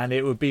 and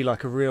it would be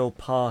like a real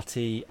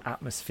party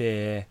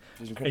atmosphere,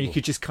 and you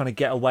could just kind of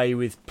get away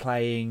with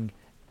playing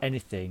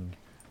anything.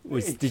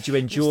 Did you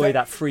enjoy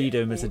that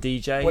freedom as a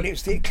DJ? Well, it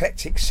was the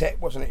eclectic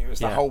set, wasn't it? It was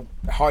the whole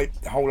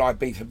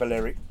Ibiza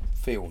Balearic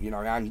feel,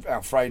 and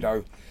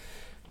Alfredo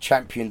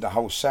championed the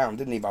whole sound,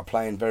 didn't he, by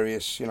playing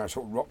various, sort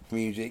of rock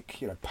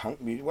music, punk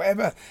music,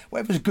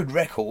 whatever's a good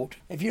record.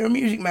 If you're a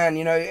music man,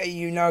 you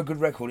know a good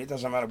record. It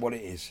doesn't matter what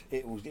it is.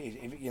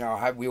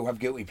 We all have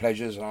guilty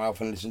pleasures, and I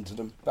often listen to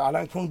them. But I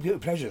don't call them guilty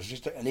pleasures. It's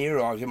just an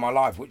era I was in my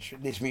life, which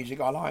this music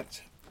I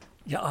liked.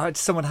 Yeah,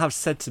 someone has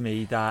said to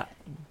me that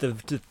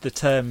the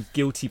term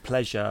guilty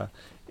pleasure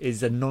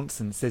is a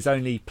nonsense. There's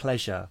only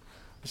pleasure.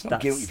 It's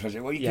not guilty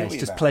pleasure. What are you guilty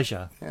it's just about?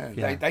 pleasure.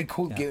 Yeah. They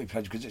call it guilty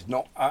pleasure because it's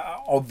not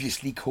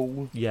obviously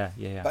cool. Yeah.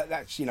 But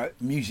that's,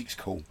 music's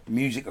cool.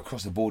 Music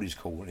across the board is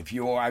cool. And if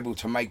you're able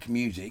to make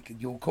music,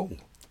 you're cool.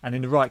 And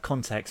in the right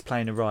context,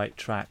 playing the right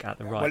track at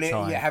the right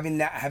time. Yeah, having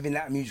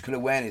that musical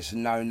awareness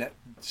and knowing that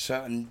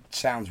certain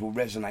sounds will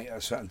resonate at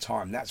a certain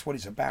time. That's what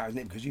it's about,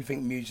 isn't it? Because you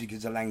think music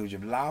is the language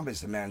of love,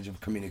 it's the language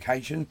of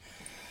communication.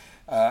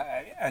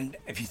 And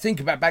if you think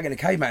about back in the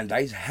caveman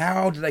days,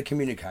 how do they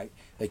communicate?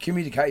 They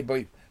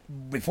communicated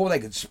before they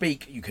could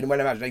speak, you can well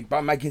imagine, by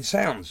making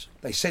sounds.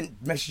 They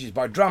sent messages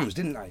by drums,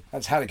 didn't they?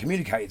 That's how they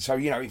communicated. So,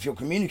 if you're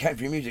communicating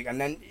through music,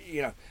 and then,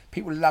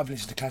 people love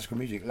listening to classical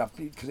music,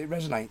 because it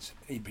resonates.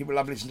 People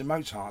love listening to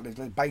Mozart,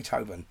 listening to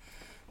Beethoven.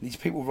 These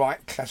people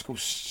write classical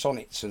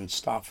sonnets and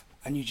stuff,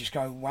 and you just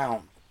go,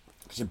 wow,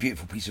 it's a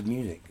beautiful piece of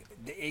music.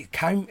 It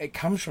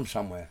comes from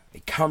somewhere.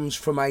 It comes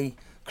from a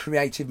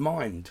creative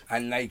mind,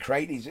 and they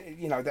create these,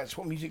 that's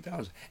what music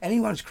does.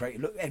 Anyone's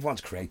creative. Look,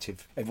 everyone's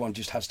creative. Everyone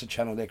just has to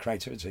channel their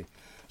creativity.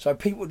 So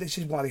this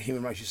is why the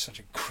human race is such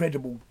a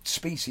credible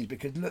species,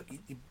 because look,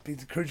 the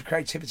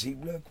creativity,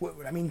 look,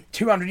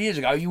 200 years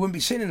ago you wouldn't be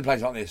sitting in a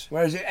place like this,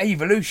 whereas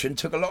evolution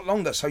took a lot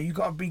longer. So you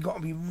got to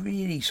be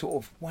really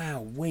sort of,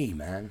 wow,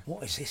 man,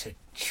 what is this?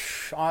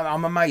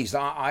 I'm amazed.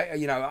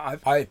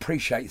 I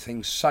appreciate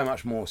things so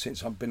much more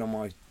since I've been on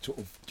my sort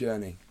of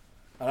journey,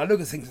 and I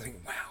look at things and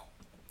think, wow,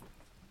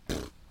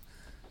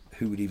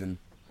 who would even?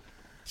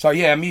 So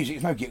yeah, music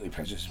is no guilty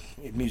pleasures.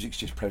 Music's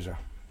just pleasure.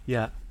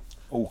 Yeah,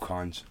 all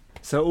kinds.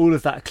 So all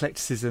of that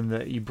eclecticism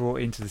that you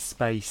brought into the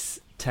Space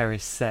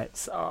Terrace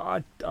sets,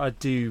 I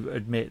do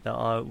admit that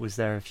I was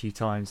there a few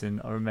times,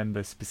 and I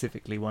remember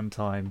specifically one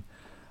time,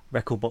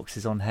 record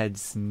boxes on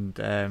heads and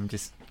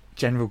just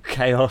general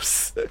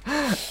chaos.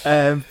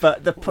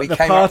 But the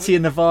party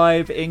and the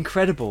vibe,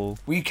 incredible.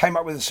 We came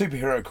up with a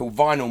superhero called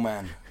Vinyl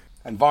Man,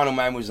 and Vinyl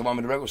Man was the one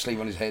with the record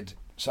sleeve on his head.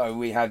 So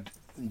we had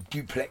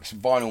duplex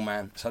Vinyl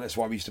Man, so that's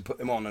why we used to put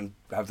them on and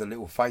have the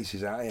little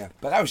faces out here.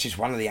 But that was just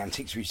one of the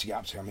antics we used to get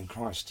up to.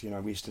 Christ, we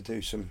used to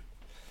do some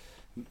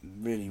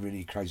really,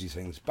 really crazy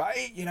things. But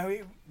I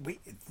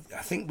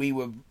think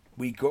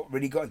we got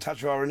in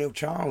touch with our inner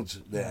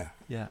child there.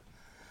 Yeah,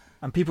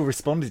 and people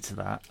responded to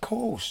that. Of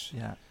course.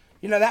 Yeah.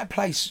 That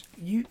place.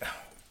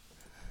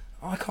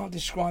 I can't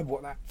describe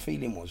what that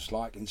feeling was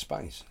like in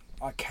Space.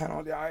 I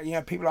cannot.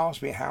 People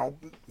ask me how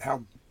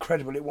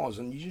credible it was,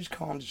 and you just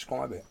can't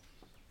describe it.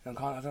 I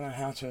don't know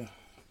how to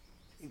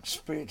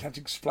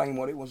explain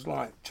what it was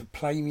like to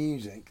play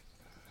music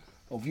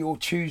of your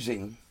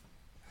choosing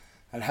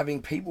and having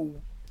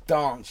people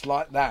dance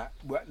like that,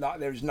 like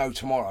there is no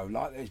tomorrow,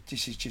 like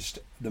this is just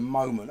the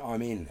moment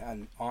I'm in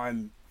and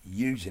I'm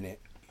using it.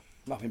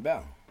 Nothing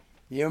better.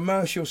 You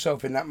immerse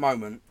yourself in that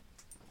moment,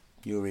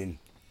 you're in.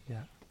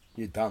 Yeah.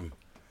 You're done.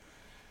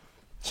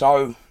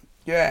 So,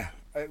 yeah,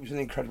 it was an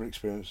incredible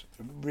experience.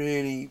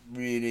 Really,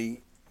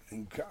 really...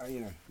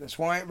 that's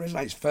why it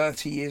resonates.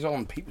 30 years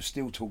on, people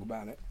still talk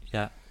about it.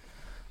 Yeah,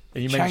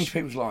 and you changed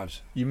people's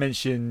lives. You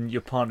mentioned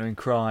your partner in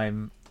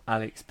crime,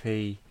 Alex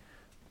P.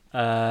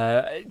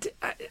 Wasn't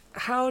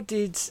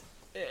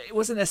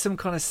there some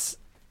kind of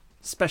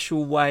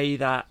special way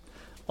that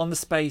on the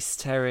Space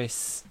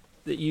Terrace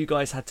that you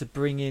guys had to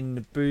bring in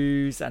the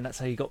booze, and that's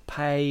how you got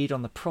paid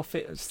on the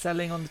profit of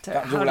selling on the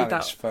terrace? That was all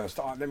Alex first.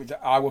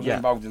 I wasn't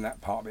involved in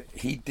that part of it.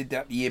 He did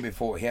that the year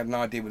before. He had an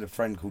idea with a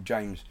friend called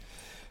James,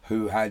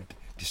 who had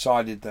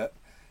decided that,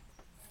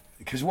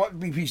 because what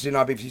we used to do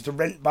in Ibiza is to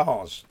rent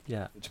bars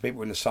to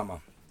people in the summer.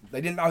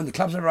 They didn't own the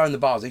clubs, never owned the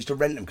bars. They used to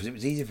rent them because it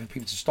was easier for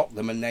people to stock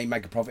them, and they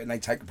make a profit, and they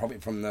take a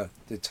profit from the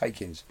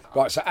take-ins.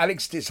 Right, so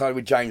Alex decided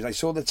with James, they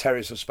saw the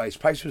terrace of Space.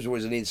 Place was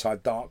always an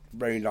inside, dark,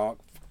 very dark,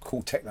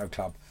 cool techno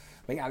club.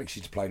 I think Alex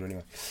used to play there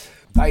anyway.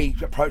 They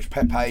approached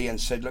Pepe and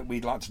said, look,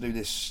 we'd like to do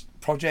this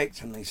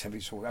project, and they said,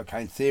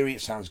 okay, in theory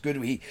it sounds good.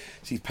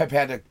 Pepe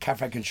had a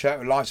Cafe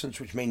Concerto license,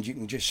 which means you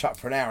can just shut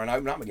for an hour and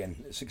open up again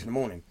at 6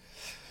 a.m,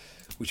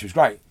 which was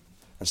great,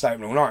 and stay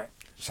open all night.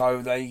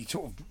 So they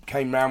sort of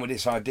came round with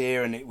this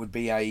idea, and it would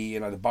be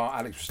the bar,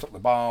 Alex would stock the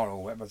bar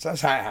or whatever. So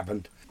that's how it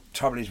happened.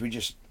 Trouble is,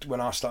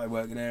 when I started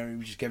working there,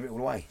 we just gave it all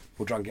away.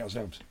 We drank it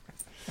ourselves.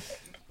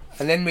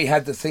 And then we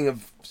had the thing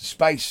of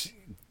Space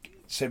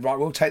said, right,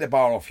 we'll take the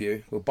bar off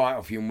you, we'll buy it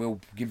off you, and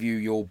we'll give you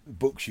your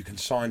books you can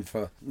sign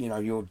for,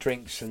 your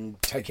drinks,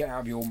 and take it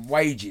out of your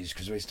wages,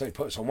 because they still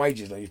put us on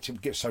wages, like, to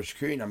get social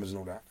security numbers and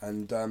all that.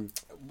 And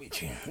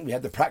we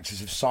had the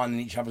practice of signing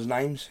each other's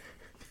names.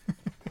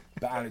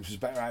 But Alex was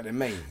better at it than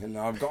me, and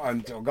I got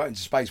into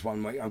Space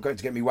one week. I'm going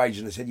to get me wages,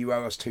 and they said, you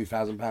owe us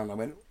 £2,000. I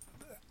went,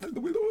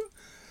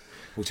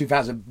 well,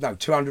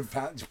 200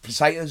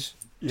 pesetas.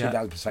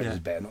 2,000 pesetas is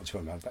better, not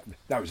 200.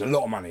 That was a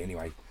lot of money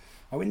anyway.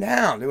 I went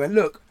down. They went,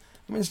 look,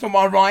 it's not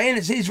my writing,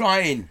 it's his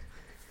writing.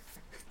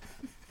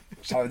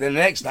 So then the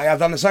next day I've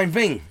done the same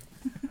thing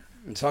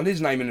and signed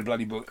his name in the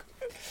bloody book.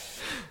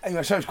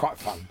 Anyway, so it was quite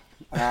fun.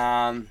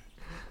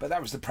 But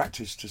that was the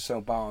practice to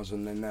sell bars,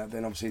 and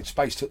then obviously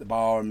Space took the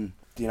bar, and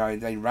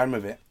they ran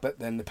with it. But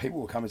then the people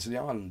were coming to the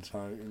island, so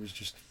it was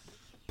just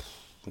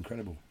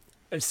incredible.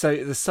 So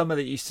the summer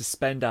that you used to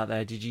spend out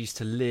there, did you used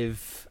to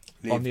live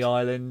on the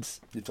island?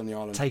 Lived on the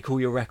island. Take all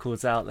your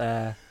records out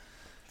there?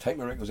 Take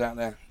my records out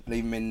there,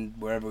 leave them in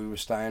wherever we were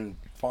staying,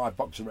 5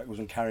 boxes of records,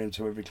 and carry them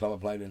to every club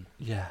I played in.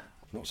 Yeah.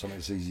 Not something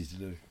that's easy to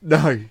do.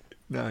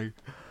 No.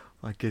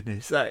 My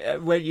goodness.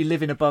 Were you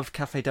living above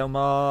Cafe Del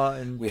Mar?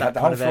 And we had the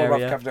whole floor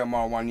above Cafe Del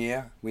Mar 1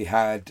 year. We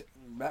had,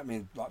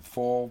 like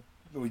 4,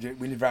 we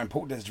lived around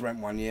Port des to rent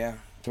 1 year.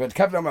 So we had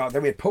Cafe Del Mar,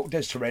 then we had Port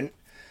des to rent.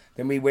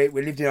 Then we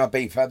lived in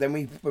Ibiza.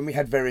 Then when we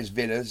had various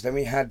villas. Then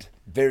we had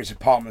various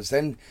apartments.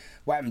 Then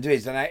what happened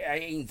is, in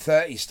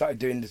 1830 started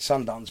doing the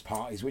Sundance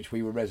parties, which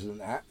we were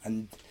resident at,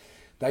 and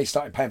they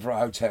started paying for our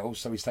hotels.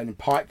 So we stayed in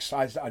Pikes.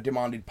 I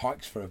demanded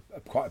Pikes for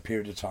quite a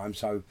period of time.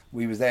 So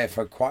we was there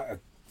for quite a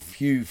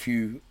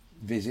few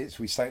visits.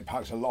 We stayed at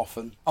Pikes a lot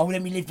often.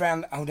 Then we lived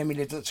at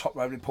the top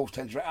road in Port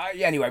Thames.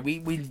 Anyway, we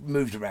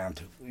moved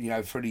around.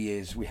 Through the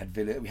years we had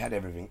villa, we had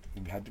everything.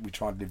 We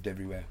tried lived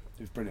everywhere.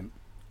 It was brilliant.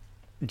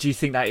 Do you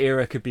think that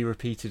era could be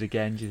repeated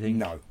again, do you think?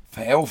 No.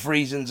 For health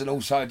reasons, and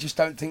also I just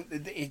don't think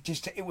that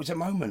it was a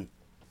moment.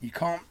 You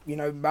can't,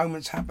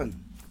 moments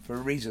happen for a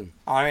reason.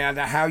 I don't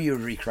know how you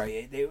would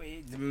recreate it.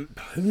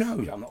 Who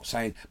knows? I'm not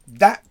saying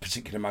that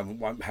particular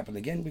moment won't happen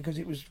again, because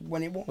it was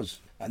when it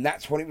was. And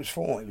that's what it was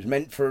for. It was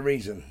meant for a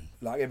reason,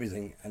 like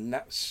everything. And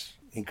that's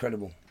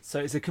incredible. So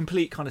it's a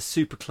complete kind of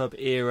super club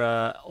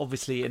era,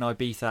 obviously in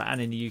Ibiza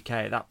and in the UK.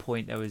 At that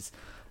point, there was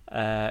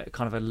kind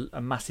of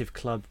a massive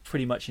club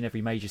pretty much in every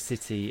major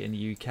city in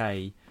the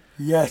UK.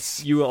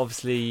 Yes. You were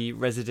obviously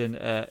resident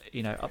at,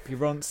 Up Your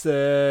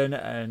Ronson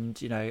and,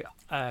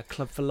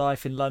 Club for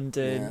Life in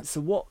London. Yeah.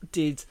 So what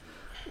did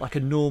like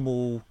a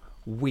normal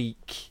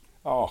week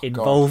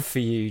involve for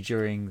you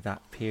during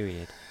that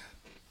period?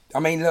 I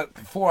mean, look,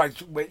 before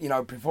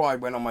I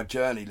went on my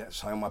journey,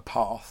 let's say, on my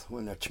path,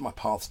 when my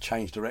path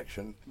changed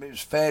direction,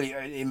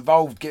 it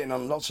involved getting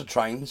on lots of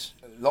trains,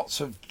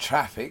 lots of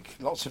traffic,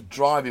 lots of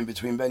driving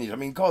between venues. I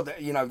mean, God,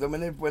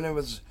 when there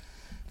was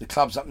the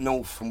clubs up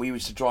north, and we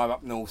used to drive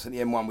up north at the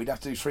M1, we'd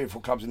have to do 3 or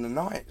 4 clubs in the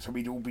night, so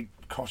we'd all be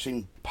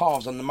crossing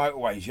paths on the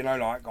motorways,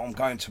 like I'm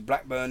going to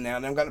Blackburn now,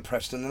 then I'm going to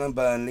Preston, then I'm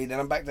Burnley, then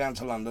I'm back down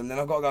to London, then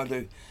I've got to go and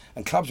do,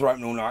 and clubs were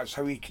open all night,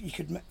 so you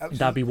could...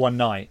 That'd be one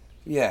night?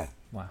 Yeah.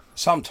 Wow.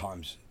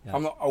 Sometimes. Yeah.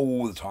 I'm not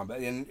all the time, but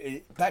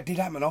that did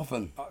happen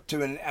often.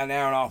 Doing an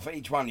hour and a half for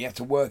each one, you have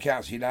to work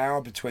out, so you'd an hour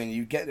between,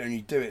 you get there and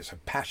you do it. So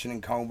Passion in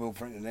Colville,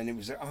 for instance, and then it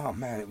was,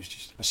 it was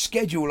just a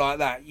schedule like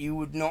that you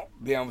would not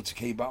be able to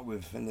keep up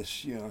with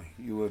unless, you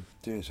were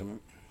doing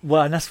something.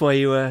 Well, and that's why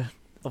you were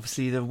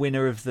obviously the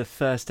winner of the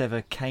first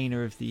ever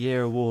Caner of the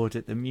Year award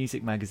at the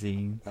Music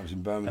Magazine. That was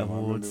in Birmingham.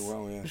 Awards. I remember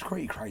it well, yeah. It was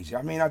pretty crazy.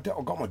 I mean, I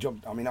got my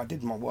job. I mean, I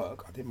did my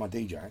work. I did my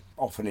DJ,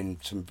 often in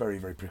some very,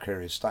 very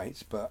precarious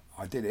states, but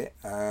I did it.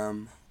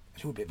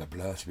 It's all a bit of a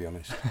blur, to be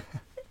honest.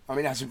 I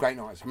mean, I had some great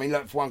nights. I mean,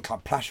 look, for one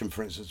club, Passion,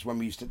 for instance, when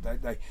we used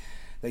to,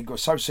 they got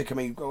so sick of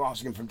me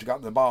asking for them to go up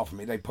to the bar for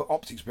me, they put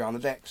optics behind the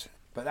decks.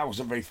 But that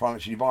wasn't very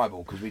financially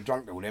viable, because we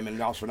drunk all them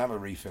and asked for another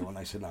refill, and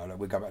they said, no,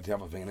 we'll go back to the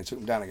other thing, and they took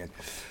them down again.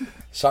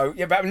 So,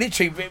 yeah, but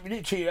literally,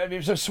 it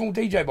was a small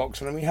DJ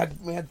box, and we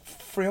had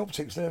 3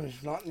 optics there, and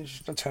it's like, you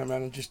just turn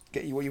around and just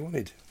get you what you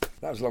wanted.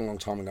 That was a long, long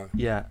time ago.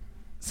 Yeah.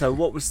 So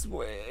what was,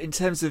 in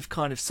terms of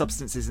kind of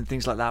substances and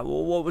things like that,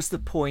 what was the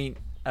point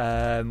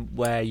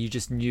where you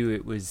just knew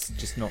it was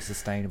just not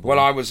sustainable? Well,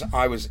 I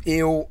was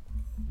ill.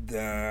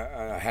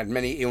 I had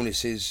many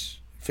illnesses,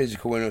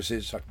 physical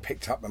illnesses I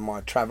picked up in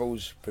my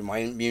travels, with my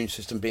immune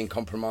system being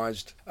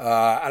compromised,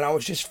 and I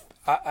was just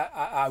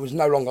I was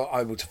no longer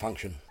able to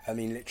function. I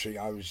mean, literally,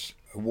 I was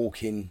a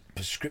walk-in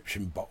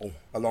prescription bottle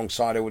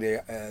alongside all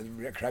the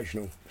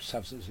recreational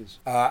substances,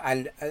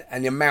 and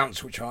the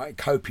amounts which are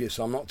copious.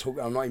 I'm not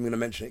even going to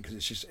mention it because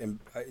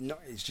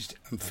it's just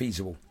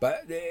unfeasible,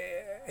 but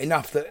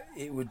enough that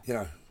it would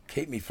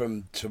keep me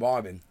from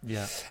surviving.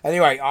 Yeah.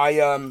 Anyway,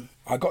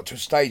 I got to a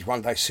stage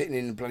one day sitting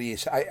in the bloody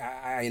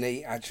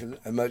A&E actual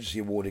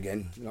emergency ward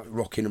again, like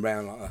rocking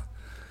around like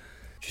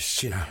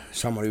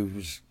someone who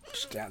was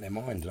just out of their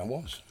mind, and I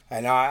was.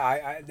 And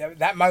I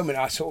that moment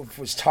I sort of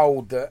was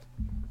told that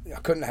I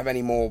couldn't have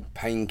any more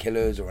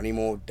painkillers or any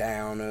more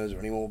downers or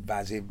any more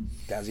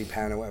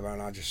diazepam or whatever,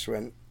 and I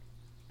thought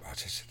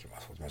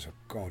to myself,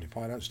 God, if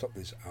I don't stop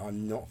this,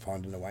 I'm not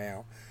finding a way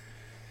out.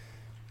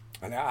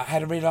 And I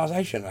had a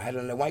realisation, I had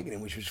an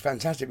awakening, which was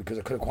fantastic because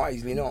I could have quite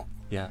easily not.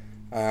 Yeah.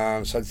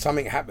 So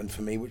something happened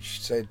for me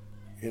which said,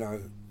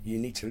 you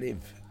need to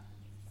live,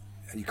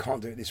 and you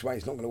can't do it this way.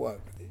 It's not going to work.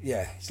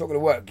 Yeah, it's not going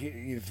to work.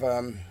 You've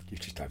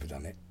just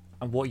overdone it.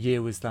 And what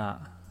year was that?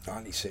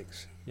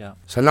 96. Yeah.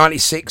 So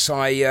 96,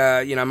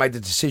 I made the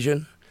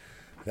decision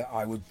that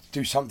I would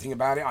do something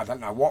about it. I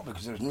don't know what,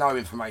 because there was no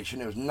information.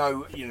 There was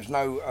no, you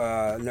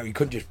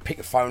couldn't just pick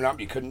a phone up.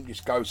 You couldn't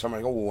just go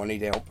somewhere. I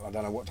need help. I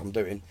don't know what I'm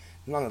doing.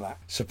 None of that.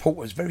 Support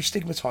was very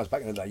stigmatised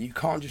back in the day. You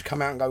can't just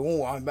come out and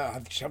go, I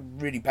have a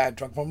really bad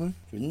drug problem.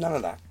 There was none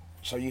of that.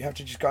 So you have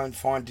to just go and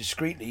find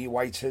discreetly a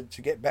way to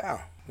get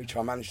better, which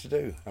I managed to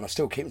do. And I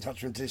still keep in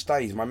touch with him to this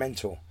day. He's my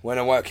mentor. When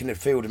I work in the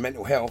field of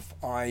mental health,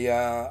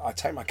 I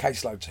take my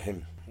caseload to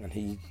him, and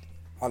he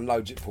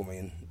unloads it for me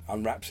and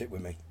unwraps it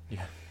with me.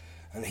 Yeah.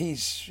 And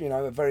he's,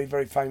 a very,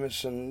 very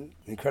famous and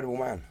incredible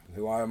man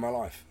who I owe my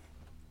life.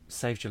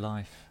 Saved your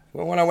life.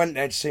 Well, when I went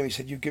there to see him,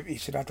 he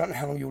said, I don't know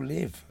how long you'll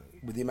live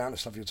with the amount of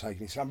stuff you're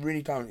taking. He said, I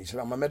really don't. He said,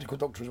 I'm a medical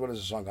doctor as well as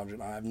a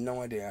psychiatrist. I have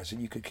no idea. I said,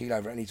 you could keel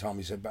over at any time.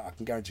 He said, but I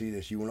can guarantee you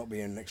this, you will not be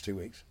here in the next 2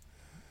 weeks.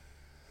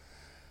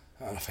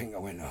 And I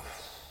went,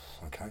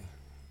 okay.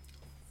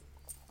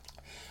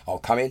 I'll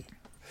come in.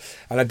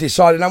 And I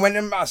decided, I went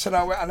in on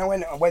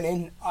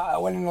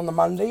the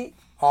Monday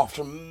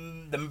after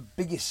the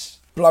biggest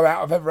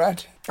blowout I've ever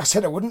had. I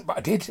said I wouldn't, but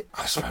I did.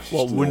 I suppose.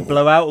 What, wouldn't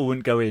blow out or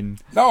wouldn't go in?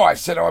 No, I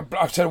said I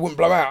wouldn't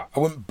blow out. I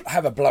wouldn't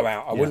have a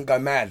blowout. I wouldn't go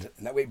mad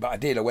that week, but I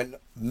did. I went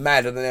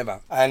madder than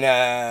ever. And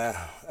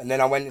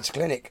then I went into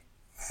clinic,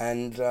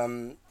 and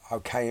I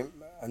came,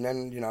 and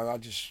then I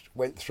just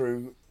went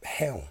through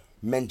hell,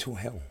 mental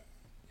hell.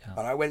 Yeah.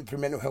 And I went through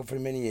mental health for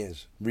many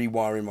years,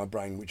 rewiring my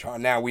brain, which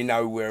now we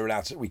know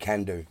we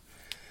can do.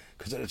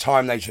 Because at the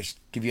time they just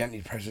give you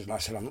antidepressants, and I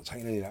said, I'm not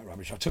taking any of that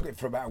rubbish. I took it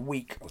for about a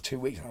week or 2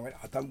 weeks, and I went,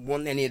 I don't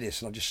want any of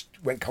this. And I just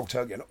went cold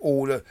turkey on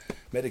all the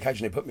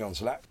medication they put me on,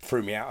 so that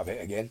threw me out of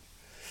it again.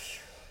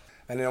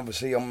 And then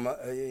obviously I'm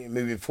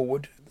moving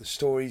forward. The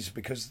stories,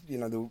 because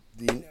the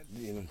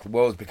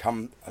world's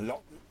become a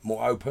lot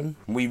more open.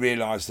 We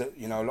realise that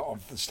a lot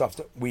of the stuff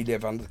that we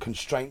live under, the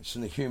constraints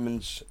and the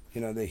humans,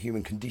 the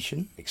human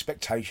condition,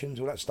 expectations,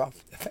 all that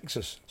stuff affects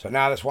us. So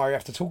now that's why we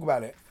have to talk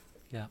about it.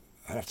 Yeah.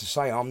 I have to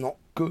say I'm not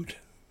good.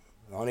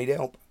 I need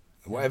help.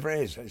 Whatever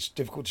it is, it's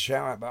difficult to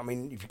shout out, but I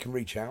mean, if you can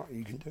reach out,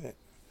 you can do it.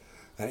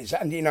 And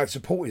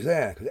support is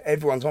there because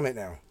everyone's on it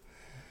now.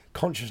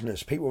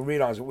 Consciousness. People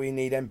realise that we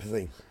need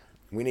empathy.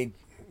 We need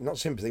not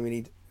sympathy. We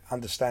need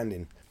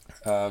understanding,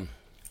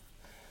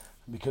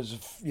 because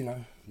of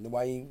the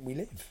way we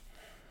live.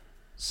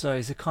 So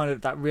it's a kind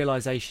of that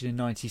realisation in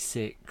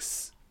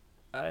 '96,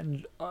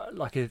 and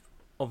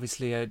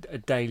obviously a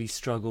daily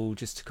struggle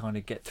just to kind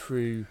of get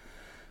through.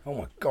 Oh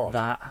my God!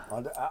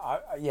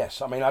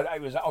 Yes, I mean,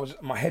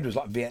 my head was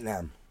like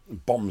Vietnam,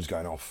 bombs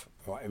going off.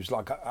 Right? It was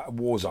like a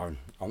war zone.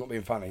 I'm not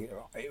being funny.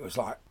 It was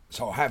like,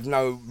 so I have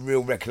no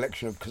real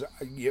recollection of, because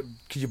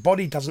your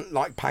body doesn't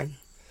like pain.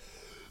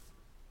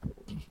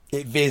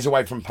 It veers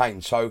away from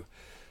pain. So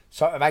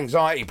of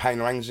anxiety, pain,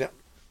 or anxiety,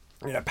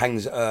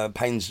 pains of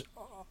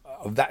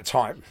that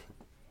type,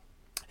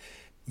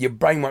 your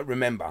brain won't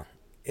remember.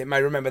 It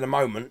may remember the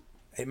moment.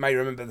 It may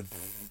remember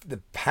the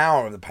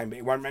power of the pain, but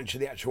it won't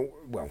mention the actual.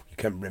 Well, you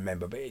can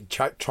remember, but it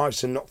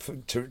tries to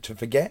to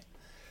forget.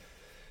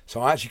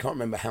 So I actually can't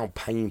remember how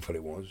painful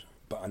it was,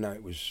 but I know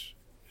it was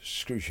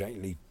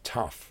excruciatingly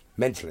tough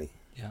mentally.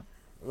 Yeah.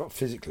 Not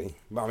physically,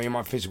 but I mean,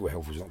 my physical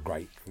health was not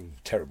great. It was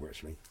terrible,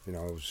 actually.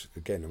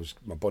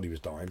 My body was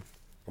dying,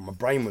 but my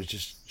brain was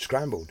just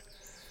scrambled.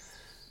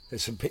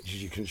 There's some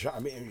pictures you can show. I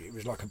mean, it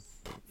was like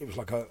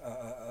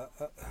a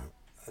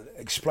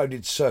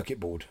exploded circuit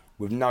board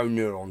with no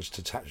neurons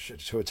to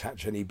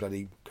attach any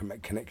bloody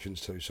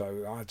connections to.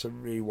 So I had to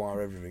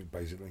rewire everything,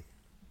 basically.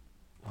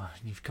 Wow,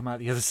 you've come out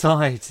the other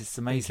side. It's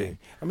amazing.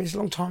 I mean, it's a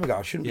long time ago.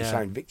 I shouldn't be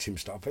saying victim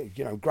stuff.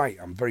 Great.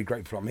 I'm very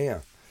grateful I'm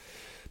here.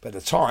 But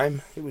at the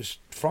time, it was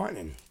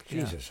frightening.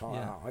 Jesus,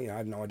 I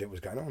had no idea what was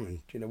going on. And,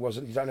 you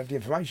don't have the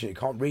information. You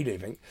can't read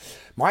anything.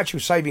 My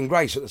actual saving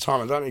grace at the time,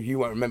 I don't know if you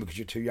won't remember because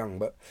you're too young,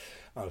 but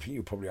I think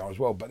you probably are as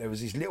well. But there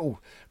was this little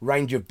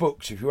range of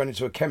books. If you went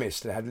into a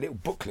chemist, they had little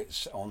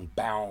booklets on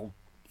bowel,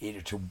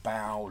 irritable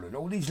bowel, and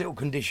all these little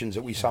conditions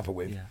that we suffer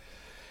with. Yeah.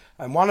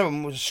 And one of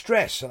them was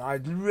stress. And I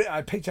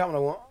picked up and I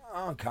went,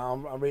 okay,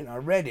 I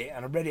read it,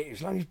 it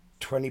was only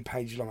 20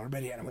 pages long. I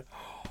read it and I went,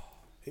 oh,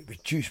 it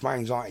reduced my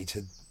anxiety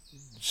to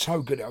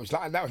so good. I was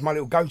like, that was my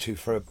little go-to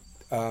for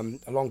a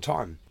long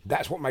time.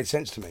 That's what made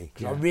sense to me,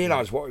 because I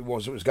realised what it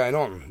was that was going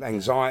on,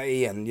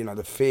 anxiety and, you know,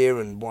 the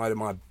fear, and why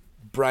my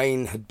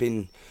brain had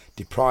been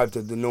deprived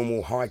of the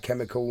normal high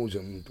chemicals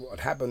and what had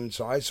happened.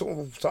 So I sort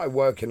of started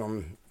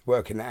working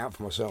that out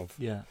for myself.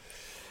 Yeah.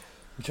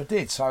 Which I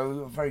did, so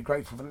I'm very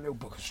grateful for the little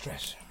book of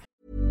stress.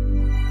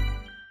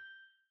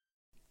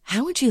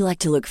 How would you like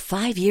to look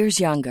 5 years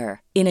younger?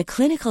 In a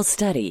clinical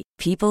study,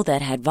 people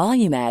that had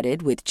volume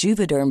added with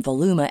Juvederm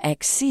Voluma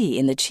XC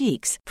in the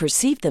cheeks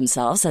perceived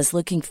themselves as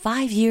looking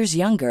 5 years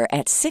younger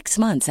at 6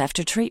 months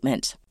after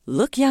treatment.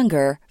 Look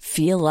younger,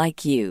 feel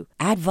like you.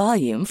 Add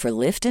volume for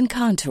lift and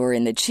contour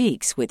in the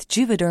cheeks with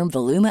Juvederm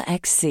Voluma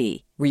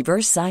XC.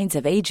 Reverse signs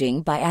of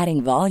aging by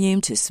adding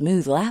volume to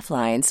smooth laugh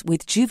lines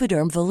with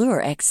Juvederm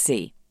Volure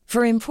XC.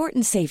 For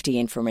important safety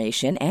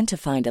information and to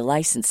find a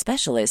licensed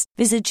specialist,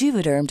 visit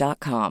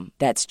Juvederm.com.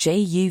 That's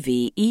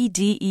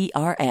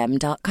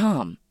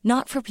JUVEDERM.com.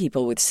 Not for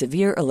people with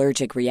severe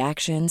allergic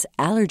reactions,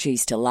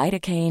 allergies to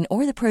lidocaine,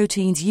 or the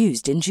proteins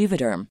used in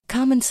Juvederm.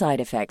 Common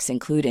side effects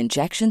include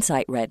injection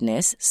site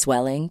redness,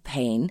 swelling,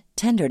 pain,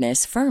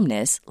 tenderness,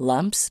 firmness,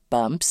 lumps,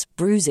 bumps,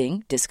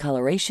 bruising,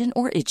 discoloration,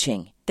 or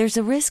itching. There's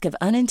a risk of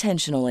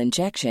unintentional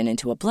injection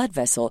into a blood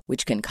vessel,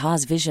 which can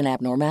cause vision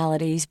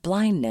abnormalities,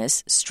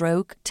 blindness,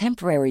 stroke,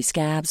 temporary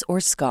scabs,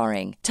 or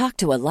scarring. Talk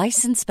to a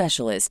licensed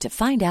specialist to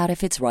find out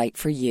if it's right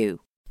for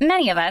you.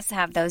 Many of us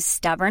have those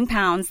stubborn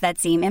pounds that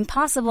seem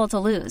impossible to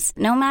lose,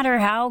 no matter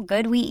how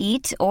good we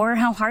eat or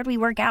how hard we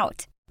work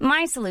out.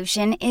 My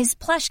solution is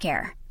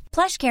PlushCare.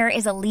 PlushCare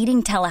is a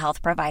leading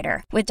telehealth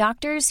provider with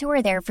doctors who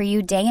are there for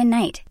you day and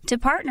night to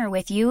partner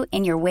with you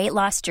in your weight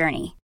loss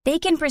journey. They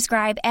can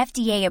prescribe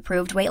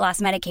FDA-approved weight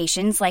loss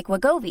medications like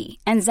Wegovy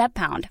and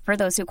Zepbound for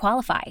those who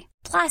qualify.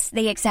 Plus,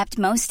 they accept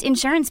most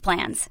insurance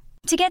plans.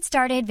 To get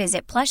started,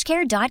 visit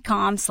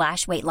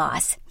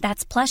plushcare.com/weightloss.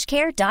 That's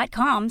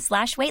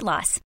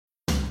plushcare.com/weightloss.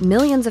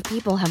 Millions of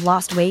people have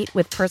lost weight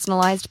with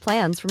personalized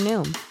plans from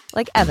Noom.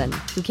 Like Evan,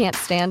 who can't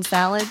stand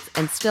salads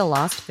and still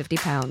lost 50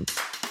 pounds.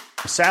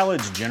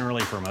 Salads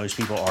generally for most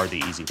people are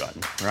the easy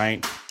button,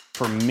 right?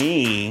 For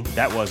me,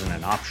 that wasn't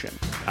an option.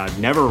 I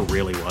never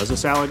really was a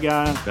salad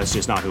guy. That's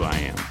just not who I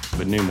am.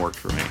 But Noom worked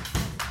for me.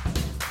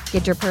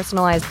 Get your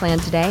personalized plan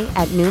today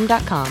at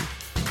Noom.com.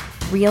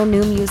 Real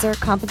Noom user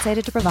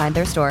compensated to provide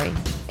their story.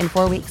 In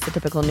 4 weeks, the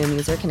typical Noom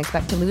user can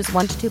expect to lose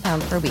 1 to 2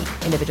 pounds per week.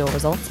 Individual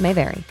results may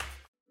vary.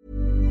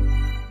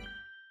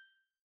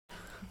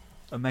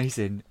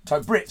 Amazing.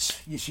 So Brits,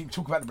 you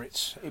talk about the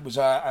Brits. It was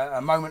a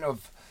moment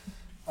of...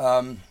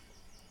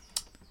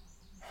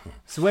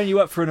 So when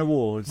you up for an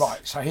awards...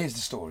 Right, so here's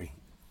the story.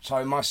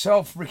 So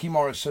myself, Ricky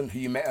Morrison, who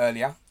you met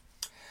earlier,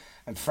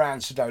 and Fran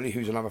Sidoli,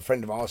 who's another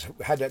friend of ours,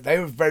 they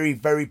were a very,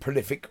 very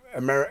prolific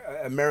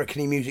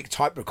American music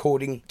type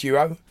recording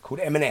duo called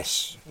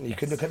M&S. And you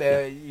can look at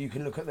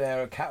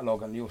their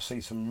catalogue and you'll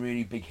see some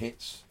really big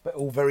hits, but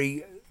all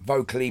very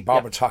vocally.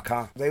 Barbara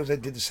Tucker. They also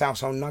did the South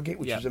Soul Nugget,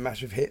 which was a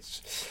massive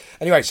hit.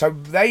 Anyway, so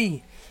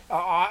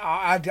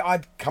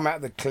I'd come out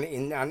of the clinic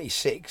in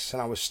 '96,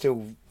 and I was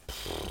still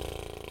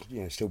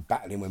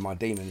battling with my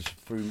demons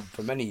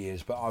for many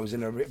years, but I was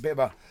in a bit of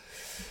a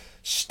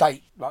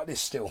state like this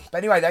still. But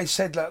anyway, they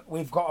said, look,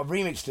 we've got a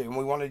remix to do and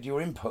we wanted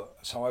your input.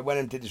 So I went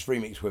and did this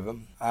remix with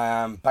them.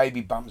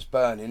 Baby Bumps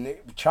Burning.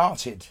 It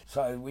charted.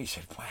 So we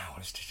said, wow,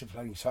 it's just a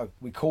bloody... So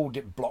we called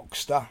it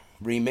Blockster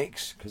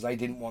Remix, because they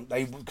didn't want...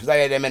 Because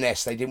they had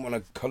M&S, they didn't want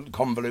to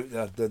convolute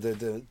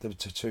the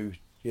two,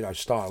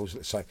 styles,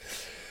 let's say.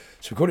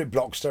 So we called it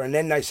Blockster, and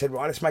then they said,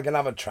 right, let's make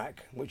another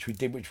track, which we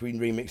did, which we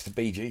remixed the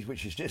Bee Gees,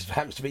 which is just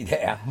happens to be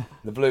there,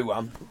 the blue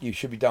one, You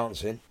Should Be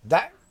Dancing.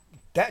 That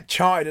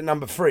charted at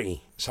number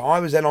 3. So I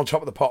was then on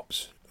Top of the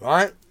Pops,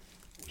 right?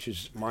 Which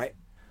is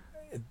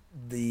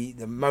the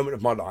moment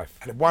of my life.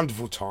 Had a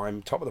wonderful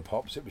time, Top of the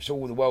Pops. It was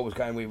all the world was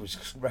going with,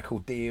 was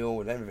record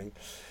deal and everything.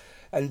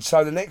 And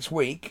so the next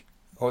week,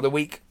 or the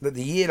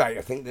year later,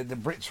 I think, the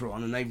Brits were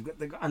on, and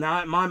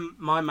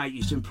my mate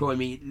used to employ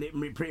me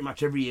pretty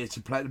much every year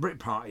to play at the Brit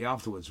Party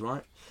afterwards,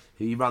 right?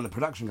 He run the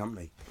production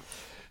company.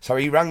 So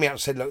he rang me up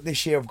and said, look,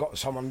 this year I've got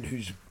someone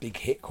who's a big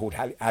hit called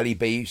Ali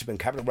B, who's been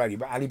Capital Radio,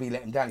 but Ali B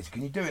let him down. He said,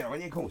 can you do it? I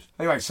went, yeah, of course.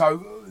 Anyway,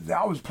 so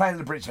I was playing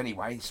at the Brits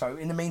anyway. So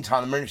in the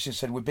meantime, the minister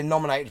said, we've been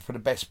nominated for the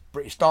Best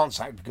British Dance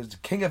Act because the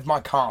King of My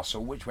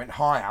Castle, which went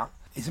higher,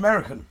 is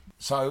American.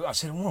 So I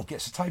said, well, get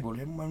us a table.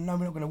 Well, no,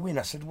 we're not going to win.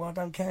 I said, well, I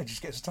don't care,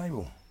 just get us a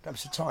table. Don't be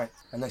so tight.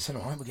 And they said,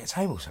 all right, we'll get a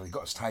table. So we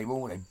got us a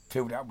table. They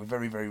filled it up with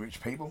very, very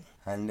rich people.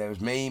 And there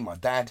was me, my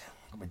dad,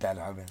 got my dad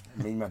over,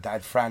 me, my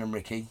dad, Fran and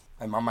Ricky,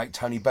 and my mate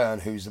Tony Byrne,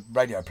 who's a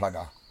radio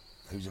plugger,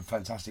 who's a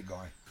fantastic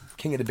guy.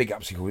 King of the big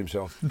ups, he called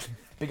himself.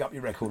 Big up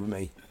your record with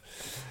me.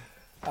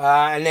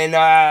 And then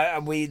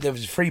there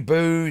was free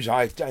booze.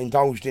 I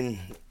indulged in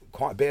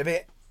quite a bit of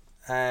it.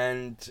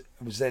 And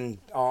was then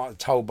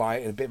told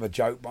in a bit of a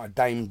joke by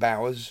Dame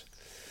Bowers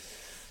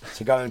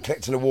to go and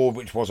collect an award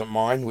which wasn't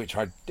mine, which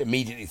I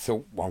immediately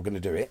thought, well, I'm going to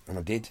do it, and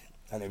I did.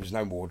 and it was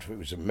no award. It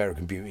was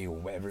American Beauty or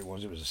whatever it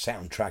was. It was a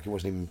soundtrack. It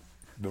wasn't even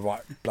the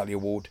right bloody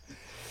award.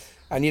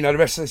 And the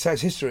rest of the say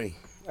is history.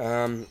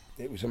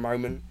 It was a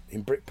moment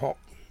in Britpop.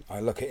 I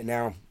look at it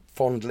now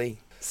fondly.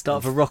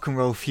 Start of a rock and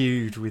roll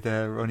feud with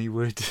Ronnie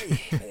Wood.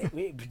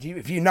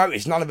 If you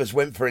notice, none of us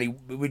went for any.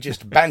 We were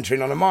just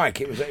bantering on a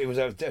mic. It was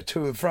a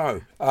to and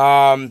fro.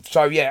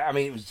 So yeah, I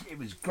mean, it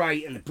was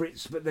great. And the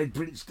Brits, but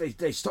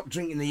they stopped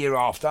drinking the year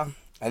after,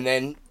 and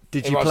then.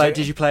 Did you play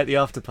at the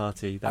after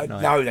party that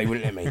night? No, they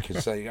wouldn't let me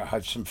because I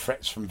had some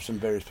threats from some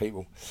various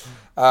people.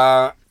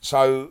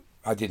 So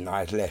I didn't. I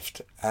had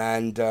left,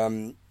 and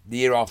the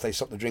year after they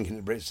stopped the drinking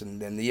at the Brits, and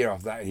then the year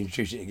after that they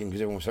introduced it again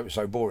because everyone thought it was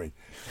so boring.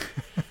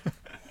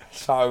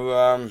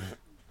 So,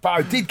 but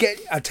I did get.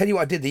 I tell you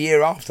what I did the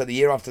year after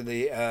the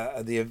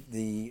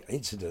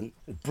incident.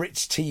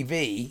 Brits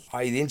TV,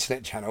 i.e. the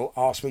internet channel,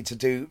 asked me to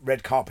do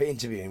red carpet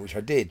interviewing, which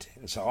I did.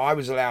 And so I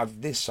was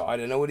allowed this side,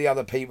 and all the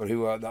other people who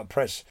were the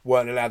press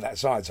weren't allowed that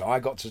side. So I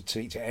got to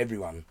speak to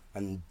everyone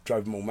and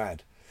drove them all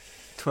mad.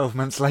 12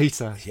 months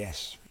later.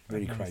 Yes,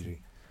 really crazy,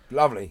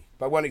 lovely,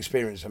 but one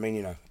experience. I mean,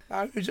 it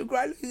was a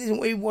great.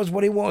 It was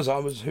what it was. I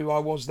was who I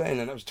was then,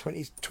 and that was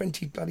 20.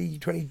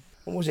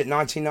 What was it?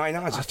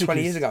 1999. So it's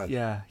 20 years ago.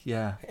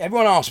 Yeah.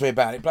 Everyone asked me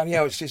about it. Bloody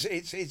hell!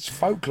 It's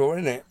folklore,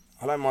 isn't it?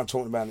 I don't mind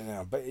talking about it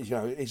now, but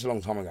it's a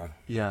long time ago.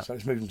 Yeah. So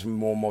let's move into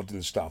more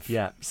modern stuff.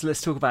 Yeah. So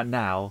let's talk about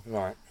now.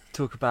 Right.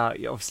 Talk about,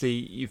 obviously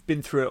you've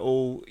been through it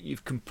all.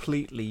 You've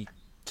completely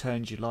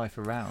turned your life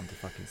around,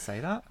 if I can say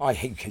that.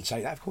 You can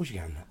say that. Of course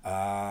you can.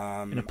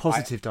 In a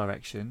positive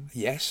direction.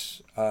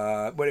 Yes.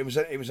 Well, it was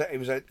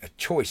a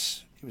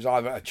choice. It was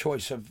either a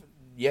choice of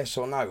yes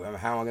or no.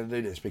 How am I going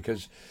to do this?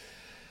 Because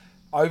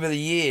over the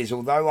years,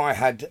 although I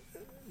had,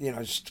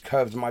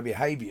 curbed my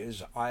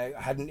behaviours, I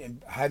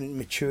hadn't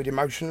matured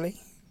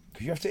emotionally.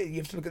 Because you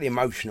have to look at the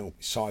emotional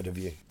side of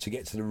you to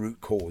get to the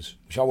root cause,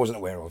 which I wasn't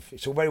aware of.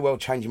 It's all very well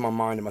changing my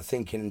mind and my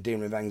thinking and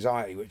dealing with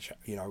anxiety, which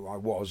I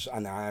was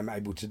and I am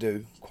able to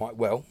do quite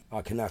well.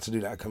 I can now to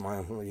do that.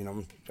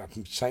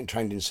 I'm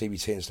trained in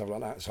CBT and stuff like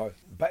that. So,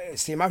 but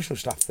it's the emotional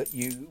stuff that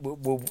you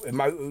will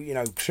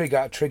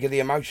trigger the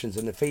emotions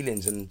and the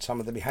feelings and some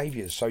of the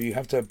behaviours. So you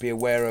have to be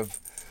aware of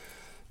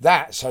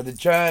that. So the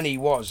journey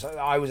was,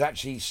 I was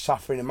actually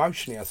suffering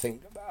emotionally, I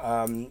think,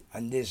 and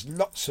there's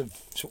lots of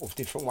sort of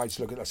different ways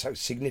to look at that. So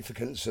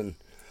significance and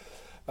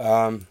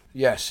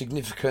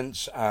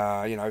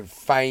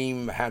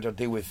fame, how to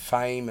deal with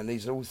fame, and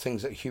these are all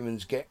things that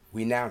humans get,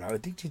 we now know,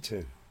 addicted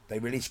to. They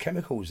release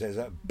chemicals, there's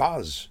a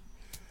buzz,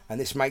 and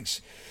this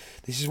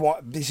is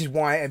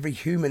why every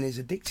human is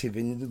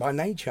addictive by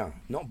nature,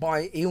 not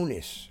by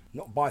illness,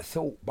 not by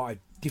thought, by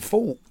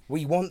default.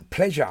 We want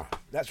pleasure.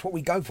 That's what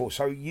we go for.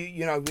 So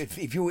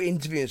if you're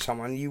interviewing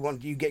someone,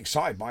 you get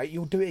excited by it,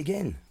 you'll do it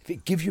again. If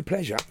it gives you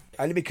pleasure,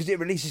 and because it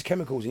releases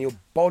chemicals, and your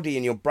body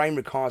and your brain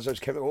requires those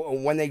chemicals,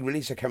 and when they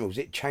release the chemicals,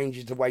 it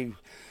changes the way.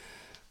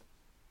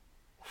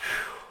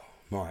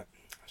 Right.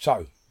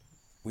 So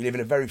we live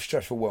in a very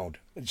stressful world,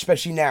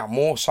 especially now,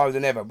 more so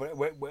than ever. But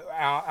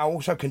our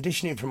also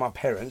conditioning from our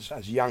parents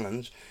as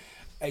young'uns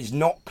is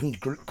not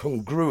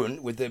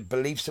congruent with the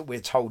beliefs that we're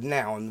told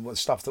now and the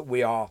stuff that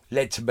we are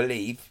led to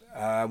believe.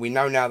 We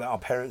know now that our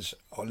parents,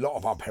 or a lot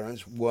of our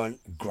parents,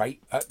 weren't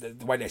great at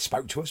the way they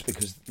spoke to us,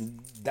 because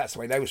that's the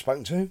way they were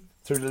spoken to.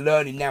 Through the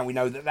learning now, we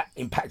know that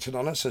impacted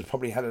on us, has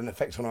probably had an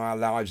effect on our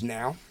lives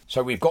now.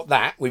 So we've got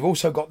that. We've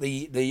also got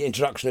the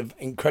introduction of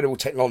incredible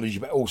technology,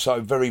 but also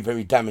very,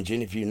 very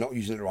damaging if you're not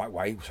using it the right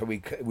way. So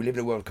we live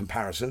in a world of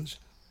comparisons,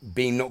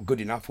 being not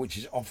good enough, which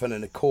is often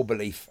a core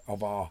belief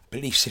of our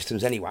belief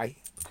systems anyway.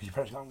 Because your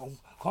parents go, well,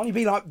 can't you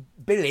be like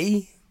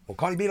Billy? Or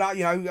can't you be like,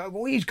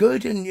 well, he's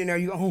good, and you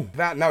go,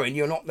 without knowing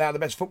you're not now the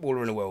best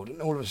footballer in the world,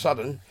 and all of a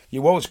sudden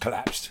your world's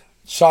collapsed.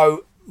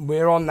 So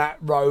we're on that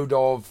road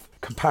of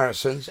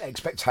comparisons,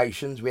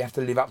 expectations. We have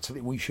to live up to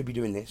it. We should be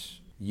doing this.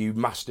 You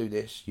must do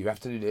this. You have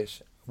to do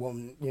this. Well,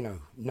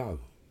 no,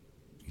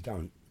 you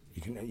don't.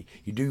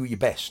 You do your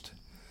best.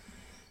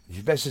 If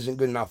your best isn't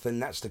good enough, then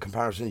that's the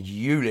comparisons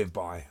you live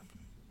by.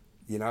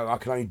 I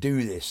can only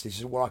do this. This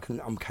is what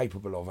I'm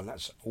capable of, and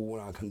that's all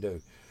I can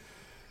do.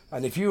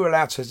 And if you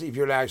allow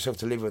yourself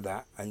to live with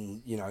that,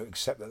 and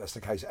accept that that's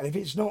the case, and if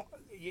it's not,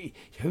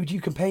 who do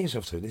you compare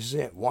yourself to? This is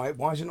it. Why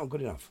is it not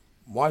good enough?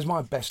 Why is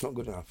my best not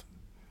good enough?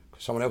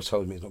 Because someone else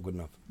told me it's not good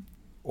enough,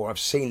 or I've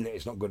seen that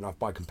it's not good enough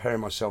by comparing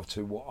myself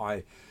to what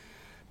I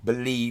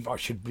believe I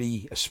should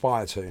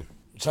aspire to.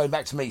 So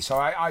back to me. So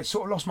I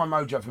sort of lost my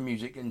mojo for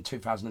music in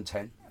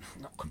 2010.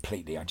 Not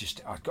completely. I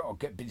got to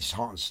get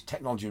disheartened.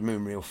 Technology was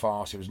moving real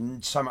fast. There was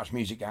so much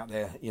music out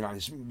there.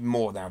 There's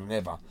more now than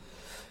ever.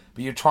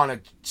 But you're trying to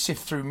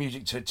sift through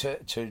music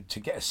to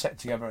get a set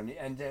together,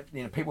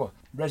 and people are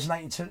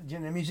resonating to the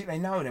music they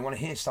know, and they want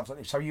to hear stuff like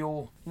this. So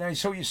you're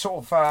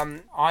sort of.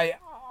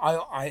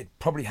 I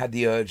probably had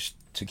the urge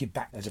to give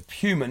back as a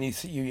human. The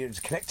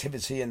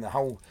connectivity and the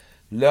whole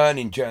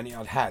learning journey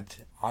I'd had.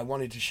 I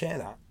wanted to share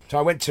that. So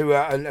I went to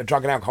a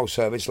drug and alcohol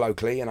service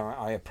locally, and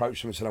I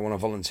approached them and said I want to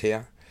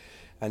volunteer.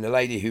 And the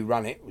lady who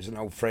ran it was an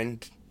old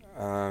friend,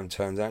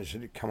 turns out, she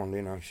said, come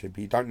on, she said,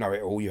 you don't know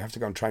it all. You have to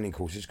go on training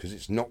courses because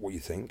it's not what you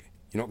think.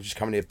 You're not just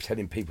coming here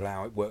telling people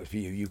how it works for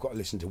you. You've got to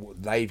listen to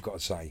what they've got to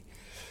say.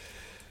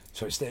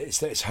 So it's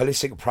this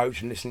holistic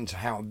approach and listening to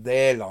how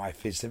their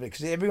life is,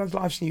 because everyone's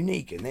life's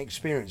unique and their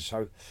experience.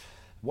 So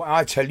what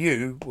I tell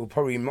you will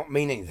probably not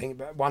mean anything,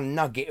 but one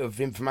nugget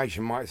of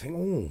information might think,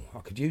 oh,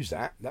 I could use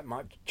that. That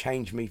might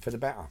change me for the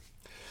better.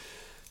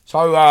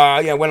 So,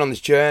 I went on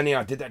this journey.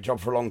 I did that job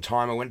for a long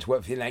time. I went to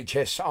work for the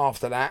NHS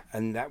after that,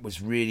 and that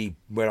was really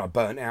where I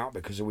burnt out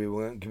because we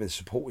weren't given the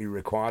support we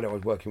required. I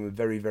was working with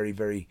very, very,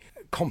 very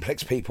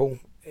complex people.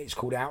 It's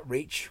called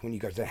outreach when you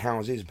go to the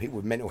houses, people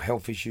with mental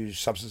health issues,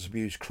 substance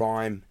abuse,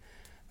 crime,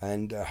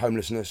 and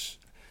homelessness.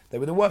 They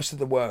were the worst of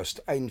the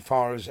worst as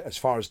far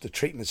as the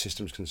treatment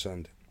system's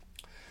concerned.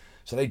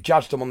 So they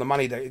judged them on the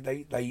money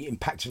they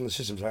impacted on the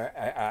system. So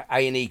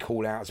A&E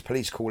call-outs,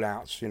 police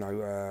call-outs,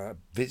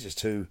 visits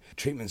to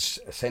treatment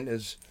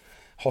centres,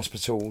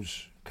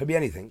 hospitals, could be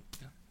anything.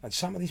 Yeah. And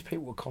some of these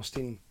people were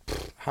costing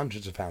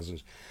hundreds of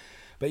thousands.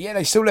 But yeah,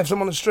 they still left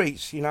them on the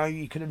streets.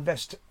 You could have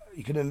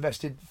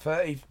invested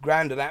 30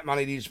 grand of that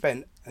money that you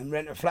spent and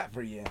rent a flat for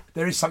a year.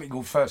 There is something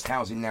called First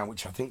Housing now,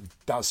 which I think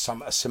does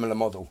a similar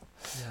model.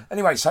 Yeah.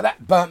 Anyway, so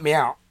that burnt me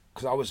out.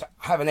 Because I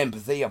have an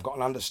empathy, I've got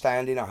an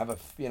understanding, I have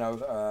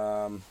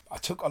I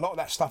took a lot of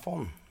that stuff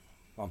on,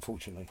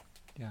 unfortunately.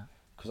 Yeah.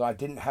 Because I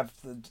didn't have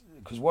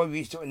because what we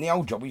used to, in the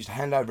old job, we used to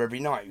hand over every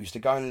night. We used to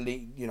go and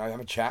have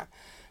a chat,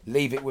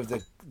 leave it with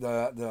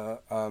the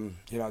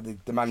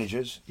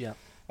managers. Yeah.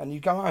 And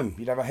you'd go home,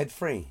 you'd have a head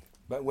free.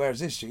 But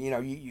whereas this,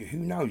 you who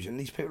knows? And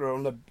these people are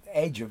on the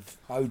edge of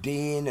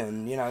ODing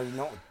and,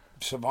 not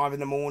survive in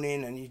the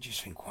morning, and you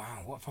just think,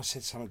 wow, what if I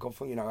said something, God,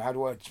 how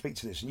do I speak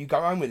to this? And you go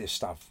home with this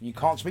stuff. You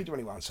can't speak to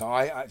anyone. So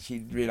I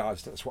actually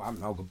realised that's what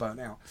happened. I got burnt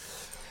out.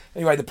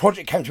 Anyway, the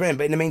project came to an end,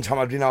 but in the meantime,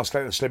 I've been asked to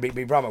go to Celebrity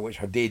Big Brother,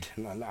 which I did.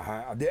 And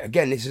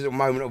again, this is a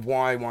moment of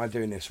why am I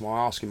doing this? Why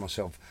asking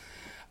myself.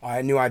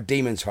 I knew I had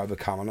demons to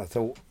overcome, and I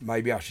thought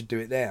maybe I should do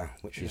it there,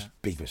 which was a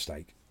big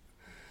mistake.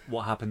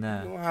 What happened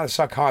there? Well, a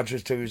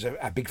psychiatrist who was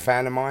a big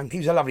fan of mine. He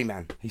was a lovely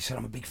man. He said,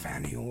 I'm a big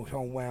fan of yours.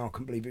 Oh, wow, I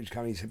couldn't believe it was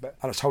coming. He said, and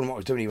I told him what I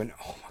was doing. He went,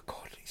 oh, my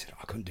God. He said,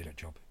 I couldn't do that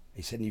job.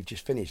 He said, you've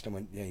just finished. I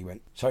went, yeah, he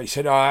went. So he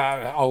said,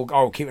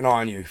 I'll keep an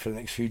eye on you for the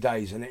next few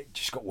days. And it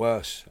just got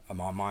worse.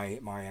 My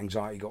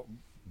anxiety got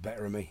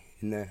better of me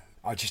in there.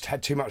 I just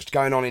had too much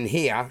going on in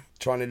here,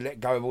 trying to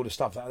let go of all the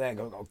stuff out there.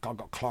 I've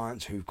got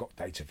clients who've got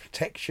data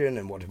protection,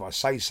 and what if I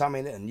say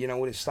something, and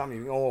all this stuff.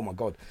 Oh, my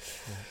God.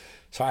 Yeah.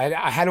 So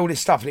I had all this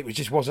stuff, and it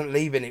just wasn't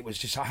leaving. It was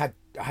just I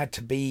had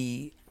to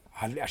be.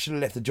 I should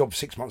have left the job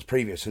 6 months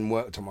previous and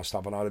worked on my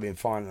stuff, and I'd have been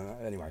fine.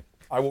 Anyway,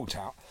 I walked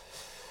out.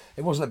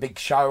 It wasn't a big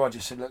show. I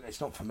just said, look, it's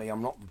not for me.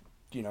 I'm not,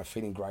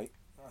 feeling great.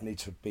 I need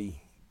to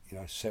be,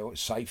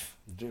 safe.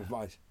 So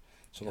I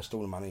lost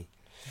all the money,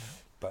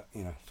 but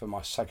for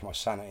my sake of my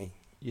sanity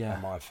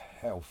and my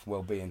health,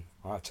 well-being,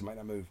 I had to make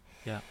that move.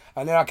 Yeah.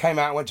 And then I came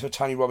out and went to a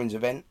Tony Robbins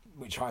event,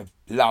 which I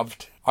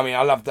loved. I mean,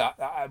 I loved that.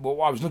 I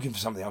was looking for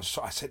something.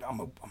 I said, I'm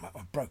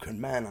a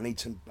broken man. I need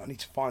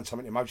to find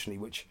something emotionally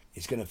which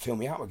is going to fill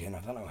me up again.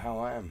 I don't know how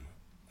I am.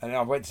 And then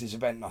I went to this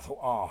event and I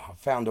thought, I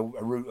found a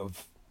route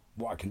of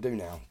what I can do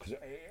now. Because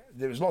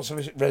there was lots of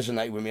it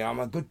resonated with me. I'm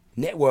a good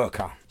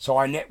networker. So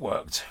I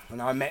networked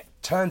and I met,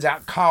 turns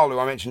out Carl, who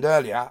I mentioned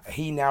earlier,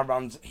 he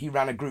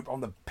ran a group on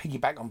the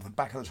back of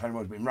the Tony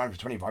Robbins, been running for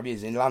 25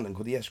 years in London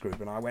called the S Group.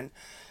 And I went,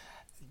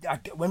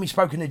 when we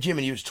spoke in the gym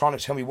and he was trying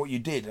to tell me what you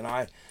did, and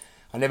I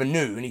never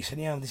knew, and he said,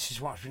 this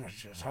is what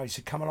so he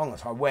said, come along.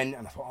 So I went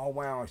and I thought, oh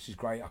wow, this is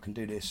great, I can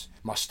do this.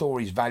 My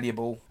story's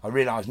valuable. I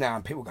realise now,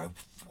 and people go,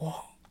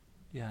 what?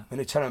 Yeah. When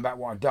they tell them about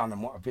what I've done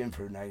and what I've been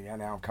through, now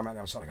I've come out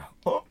there and sort of go,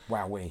 oh,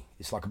 wowee.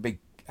 It's like a big,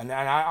 and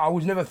I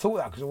always never thought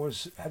that because I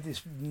always had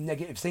this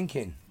negative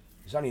thinking.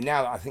 It's only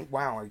now that I think,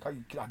 wow, I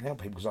can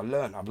help people because I've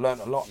learned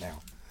a lot now.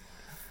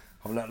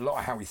 I've learned a lot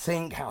of how we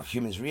think, how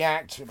humans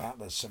react, about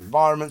the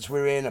environments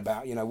we're in,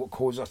 about, what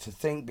causes us to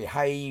think,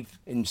 behave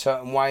in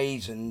certain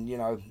ways. And,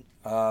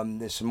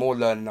 there's some more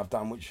learning I've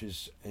done, which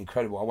is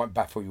incredible. I won't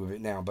baffle you with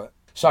it now. But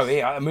so,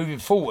 moving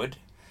forward,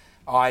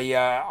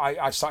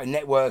 I started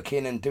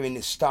networking and doing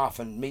this stuff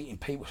and meeting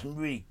people, some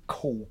really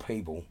cool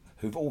people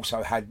who've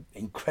also had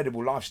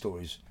incredible life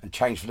stories and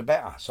changed for the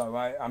better. So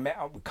I met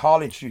up with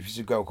Carl, introduced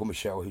a girl called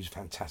Michelle, who's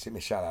fantastic,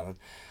 Michelle Allen.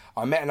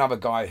 I met another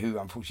guy who,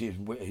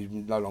 unfortunately, he's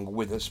no longer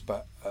with us,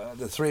 but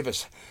the three of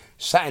us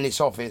sat in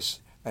this office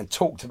and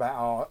talked about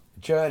our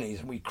journeys,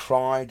 and we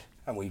cried,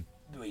 and we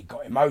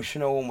got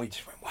emotional, and we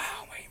just went, wow,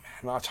 man.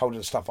 And I told her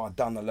the stuff I'd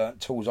done, the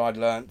tools I'd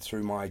learnt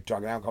through my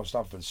drug and alcohol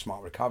stuff, and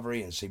smart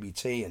recovery, and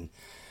CBT, and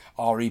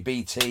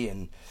REBT,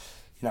 and,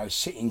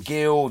 sitting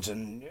guilds,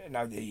 and,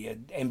 the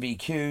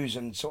MVQs,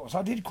 and sort of. So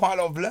I did quite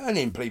a lot of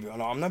learning, believe it or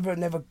not. I'm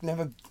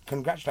never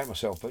congratulate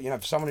myself, but,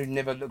 for someone who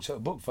never looked at a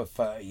book for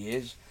 30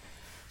 years,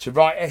 to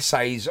write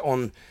essays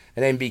on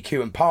an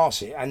MBQ and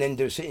pass it, and then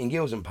do a City and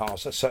Guilds and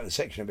pass a certain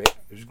section of it.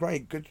 It was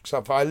great, good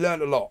stuff. I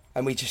learned a lot,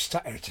 and we just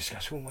started to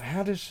discuss, well,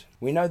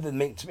 we know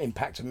the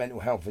impact of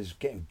mental health is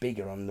getting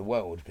bigger on the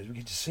world because we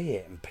get to see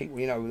it, and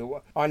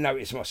people, I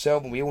noticed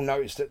myself, and we all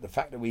noticed that the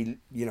fact that we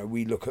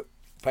look at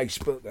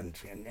Facebook and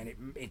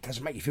it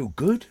doesn't make you feel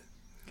good.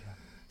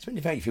 It's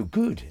meant to make you feel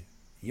good.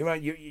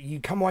 You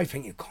come away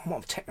thinking, God, I'm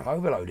on techno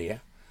overload here,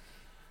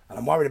 and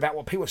I'm worried about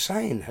what people are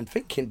saying and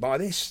thinking by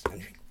this.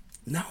 And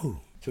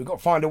no. So we've got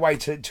to find a way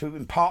to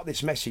impart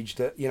this message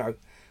that,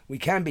 we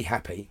can be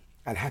happy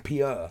and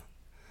happier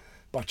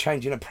by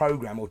changing a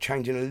program or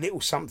changing a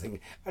little something.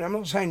 And I'm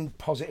not saying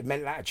positive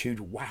mental attitude,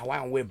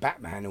 wow, we're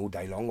Batman all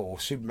day long, or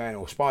Superman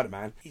or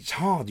Spider-Man. It's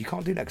hard. You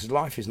can't do that because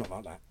life is not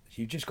like that.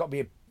 You've just got to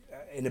be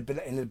in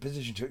a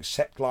position to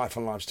accept life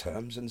on life's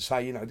terms and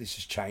say, this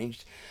has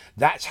changed.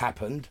 That's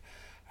happened.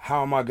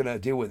 How am I going to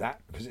deal with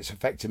that? Because it's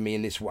affected me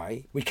in this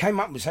way. We came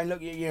up with saying,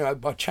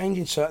 look, by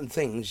changing certain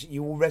things,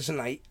 you will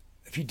resonate.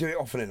 If you do it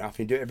often enough,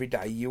 you do it every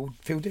day, you'll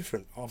feel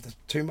different. After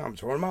 2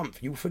 months or a month,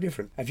 you'll feel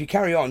different. If you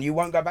carry on, you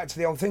won't go back to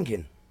the old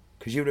thinking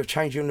because you would have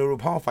changed your neural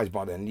pathways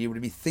by then. You would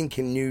be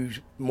thinking new,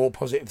 more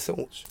positive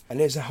thoughts. And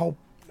there's a whole...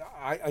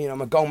 I'm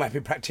a goal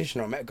mapping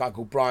practitioner. I met a guy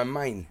called Brian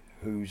Main,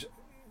 who's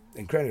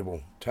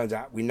incredible. Turns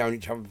out we'd known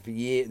each other for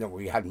years. No,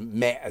 we hadn't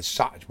met as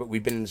such, but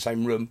we'd been in the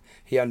same room.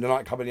 He owned a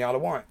nightclub in the Isle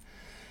of Wight.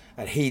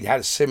 And he'd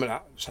had a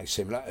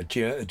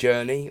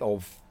journey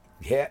of,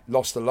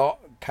 lost a lot,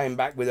 came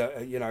back with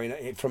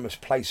from a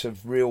place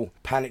of real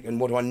panic and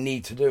what do I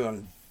need to do,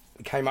 and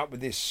came up with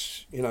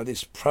this,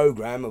 this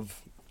program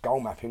of goal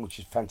mapping, which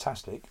is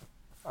fantastic.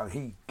 And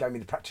he gave me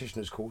the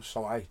practitioner's course,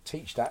 so I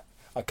teach that.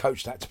 I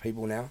coach that to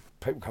people now.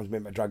 People come to me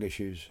with drug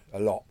issues a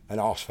lot and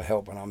ask for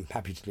help, and I'm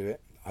happy to do it.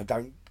 I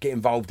don't get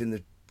involved in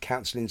the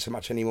counselling so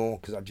much anymore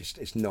because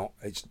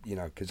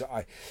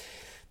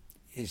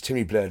it's too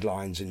many blurred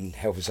lines in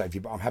health and safety,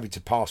 but I'm happy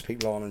to pass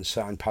people on and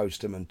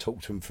signpost them and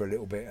talk to them for a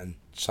little bit and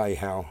say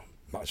how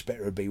much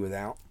better it'd be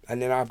without.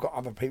 And then I've got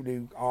other people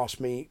who ask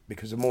me,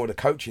 because of more of the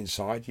coaching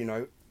side,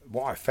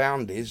 what I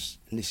found is,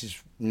 and this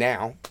is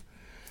now,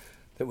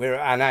 that we're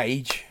at an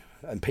age,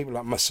 and people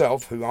like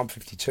myself, who I'm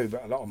 52,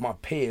 but a lot of my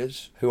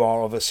peers who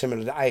are of a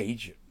similar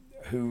age,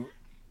 who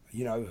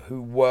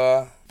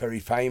were very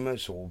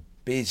famous or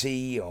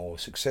busy or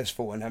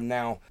successful and have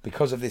now,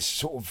 because of this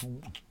sort of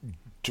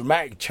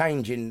dramatic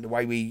change in the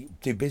way we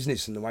do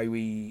business and the way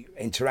we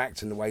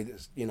interact and the way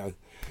that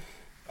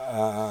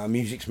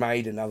music's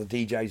made, and other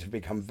DJs have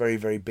become very,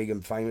 very big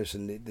and famous,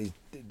 and the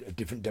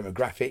different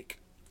demographic,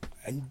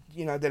 and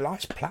their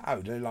life's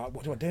plateaued. They're like,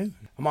 what do I do?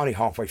 I'm only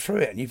halfway through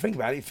it. And you think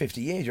about it,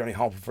 50 years, you're only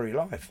halfway through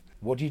your life.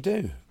 What do you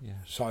do? Yeah.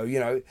 So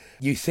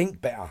you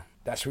think better.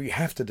 That's what you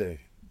have to do.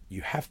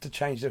 You have to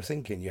change their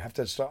thinking. You have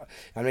to start.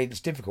 I mean, it's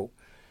difficult,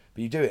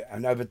 but you do it.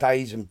 And over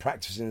days and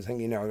practicing and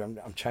thinking,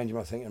 I'm changing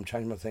my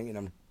thinking,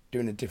 I'm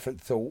doing a different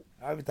thought.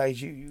 Over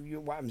days,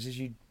 what happens is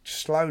you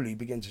slowly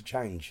begin to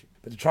change.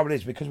 But the trouble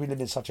is, because we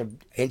live in such an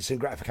instant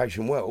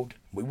gratification world,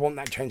 we want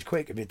that change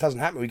quick. If it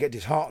doesn't happen, we get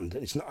disheartened.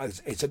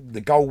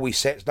 The goal we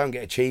set don't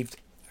get achieved,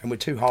 and we're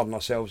too hard on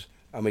ourselves,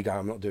 and we go,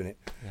 I'm not doing it.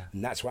 Yeah.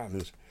 And that's what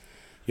happens.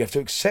 You have to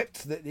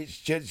accept that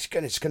it's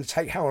going to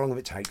take how long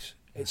it takes.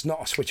 It's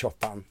not a switch off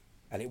button.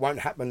 And it won't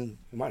happen.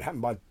 It won't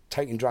happen by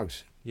taking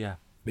drugs. Yeah.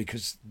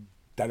 Because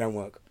they don't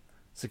work.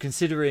 So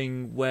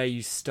considering where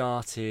you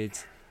started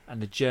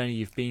and the journey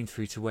you've been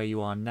through to where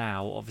you are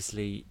now,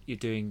 obviously you're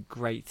doing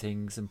great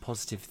things and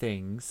positive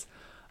things.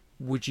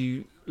 Would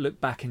you look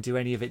back and do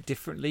any of it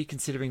differently,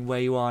 considering where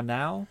you are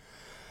now?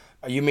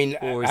 You mean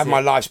have my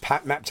life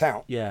mapped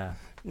out? Yeah.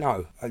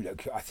 No.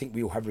 Look, I think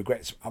we all have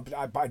regrets.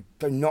 I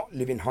do not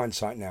live in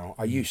hindsight now.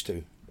 I used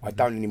to. I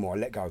don't anymore. I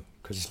let go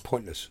because it's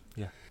pointless.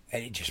 Yeah.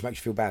 And it just makes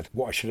you feel bad.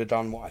 What I should have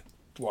done, what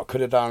I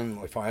could have done,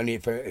 if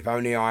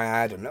only I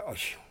had, and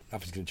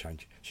nothing's going to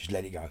change. Just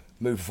let it go.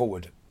 Move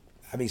forward.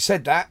 Having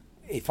said that,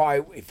 if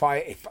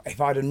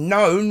I'd have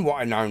known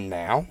what I know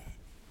now,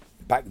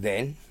 back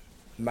then,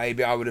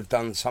 maybe I would have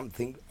done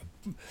something.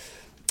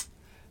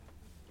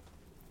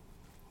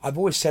 I've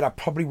always said I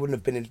probably wouldn't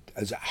have been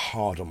as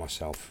hard on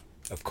myself.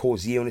 Of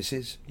course, the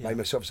illnesses made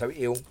myself so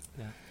ill.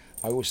 Yeah.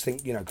 I always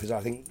think, because I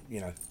think,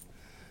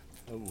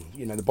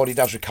 the body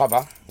does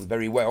recover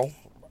very well,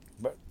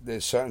 but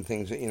there's certain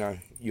things that,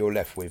 you're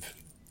left with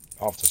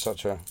after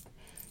such a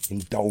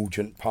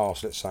indulgent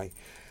past, let's say.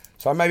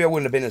 So maybe I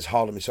wouldn't have been as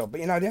hard on myself.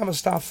 But, the other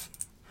stuff,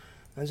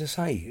 as I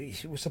say,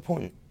 what's the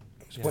point?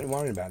 What's the point in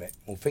worrying about it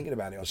or thinking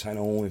about it or saying,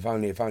 oh, if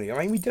only. I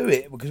mean, we do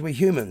it because we're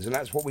humans and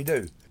that's what we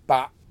do.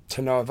 But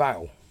to no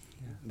avail,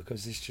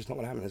 because it's just not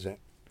going to happen, is it?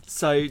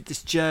 So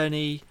this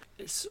journey,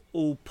 it's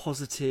all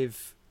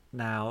positive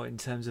now in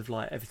terms of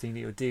like everything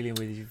that you're dealing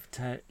with.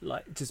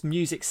 Does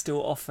music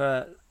still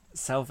offer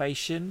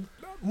salvation?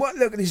 Well,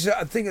 look, this is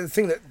the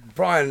thing that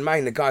Brian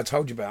Main, the guy I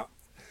told you about,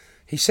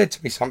 he said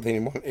to me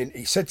something in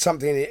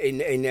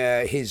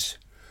his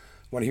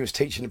when he was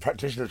teaching the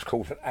practitioner's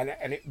course, and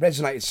it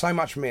resonated so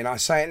much with me. And I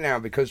say it now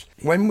because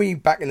when we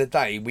back in the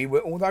day,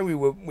 although we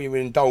were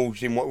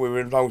indulged in what we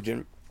were indulged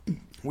in,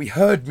 we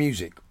heard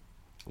music.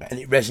 And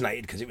it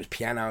resonated because it was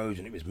pianos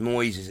and it was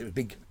noises. It was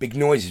big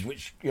noises,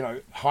 which, you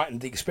know,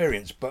 heightened the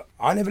experience. But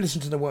I never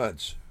listened to the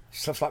words.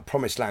 Stuff like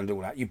Promised Land,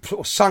 all that. You sort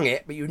of sung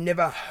it, but you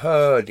never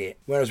heard it.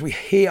 Whereas I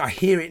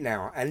hear it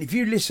now. And if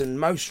you listen,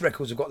 most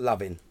records have got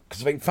love in.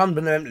 Because I think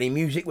fundamentally,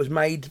 music was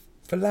made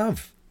for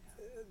love.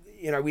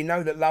 You know, we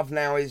know that love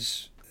now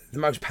is the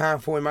most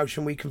powerful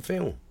emotion we can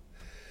feel.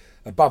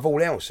 Above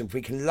all else, if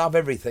we can love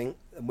everything,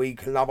 we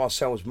can love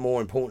ourselves.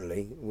 More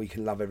importantly, we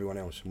can love everyone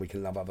else, and we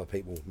can love other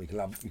people. We can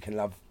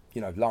love,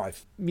 you know,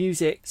 life.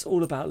 Music's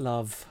all about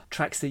love.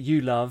 Tracks that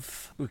you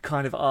love. We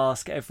kind of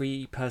ask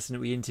every person that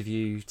we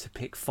interview to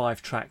pick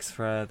 5 tracks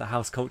for the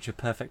House Culture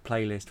Perfect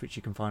playlist, which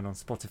you can find on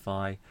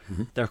Spotify.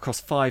 Mm-hmm. They're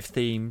across 5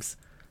 themes.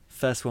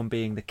 First one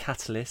being The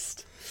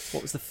Catalyst.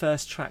 What was the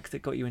first track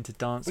that got you into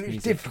dance music? It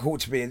was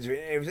difficult to be into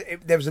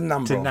it. There was a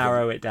number to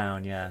narrow it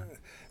down, yeah.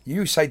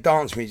 You say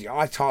dance music.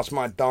 I task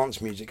my dance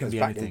music. Could be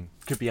anything.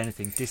 Could be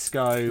anything.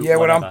 Disco. Yeah,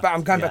 well,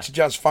 I'm going back to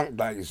jazz funk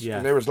days. Yeah.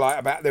 And there was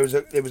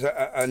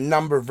a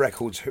number of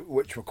records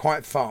which were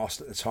quite fast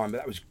at the time, but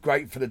that was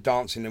great for the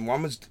dancing. And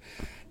one was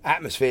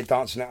Atmosphere,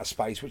 Dancing Out of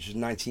Space, which was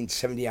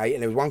 1978,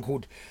 and there was one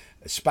called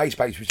Space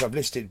Bass, which I've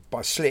listed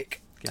by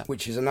Slick. Yep.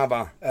 Which is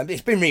another.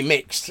 It's been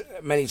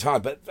remixed many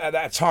times, but at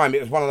that time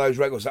it was one of those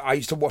records that I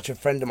used to watch. A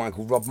friend of mine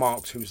called Rob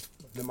Marks, who was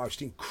the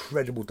most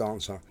incredible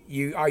dancer.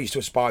 I used to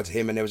aspire to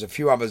him, and there was a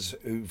few others,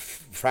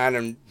 Fran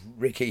and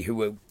Ricky, who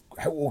were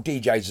all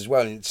DJs as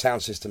well in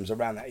sound systems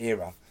around that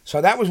era.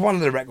 So that was one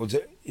of the records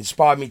that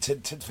inspired me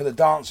for the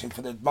dancing,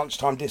 for the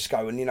lunchtime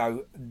disco, and you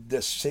know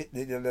the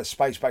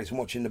space bass and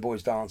watching the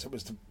boys dance. It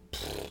was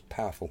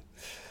powerful.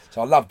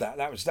 So I loved that.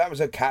 That was one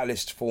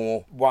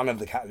of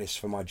the catalysts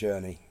for my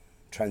journey.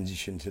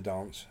 Transition to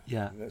dance,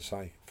 let's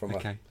say, from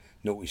a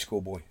naughty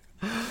schoolboy.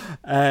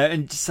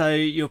 And so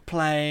you're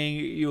playing.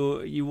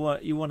 You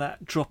want to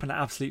drop an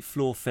absolute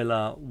floor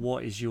filler.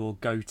 What is your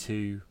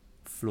go-to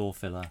floor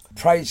filler?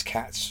 Praise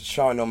Cats,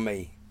 Shine on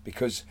Me,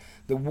 because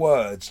the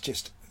words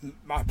just.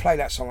 I play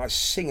that song. I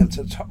sing them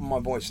to the top of my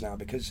voice now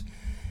because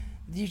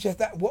you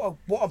just what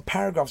a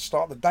paragraph to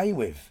start the day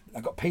with.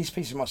 I've got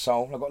peace in my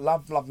soul. I've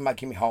got love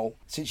making me whole.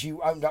 Since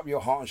you opened up your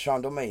heart and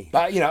shined on me.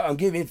 But, you know, I'm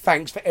giving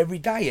thanks for every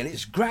day, and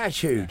it's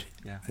gratitude.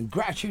 Yeah. And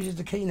gratitude is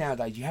the key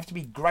nowadays. You have to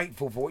be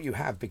grateful for what you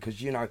have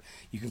because, you know,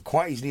 you can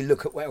quite easily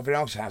look at what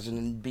everyone else has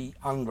and be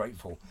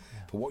ungrateful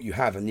for what you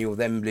have, and you'll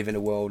then live in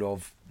a world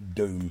of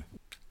doom.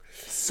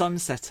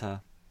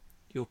 Sunsetter,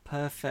 your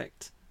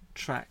perfect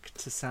track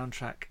to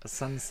soundtrack a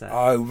sunset.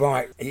 Oh,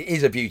 right. It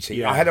is a beauty.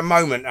 Yeah. I had a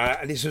moment,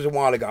 and this was a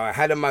while ago, I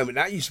had a moment,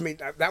 that used to mean,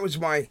 that was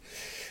my,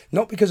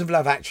 not because of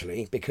love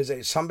actually, because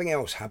something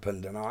else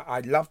happened, and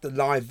I loved the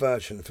live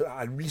version.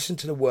 I listened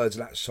to the words of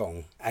that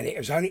song, and it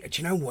was only,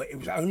 do you know what, it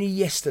was only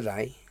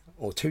yesterday,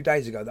 or 2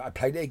 days ago, that I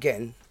played it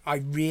again. I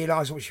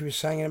realised what she was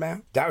singing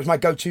about. That was my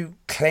go-to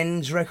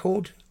Cleanse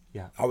record.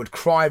 Yeah. I would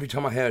cry every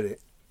time I heard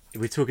it.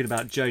 We're talking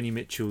about Joni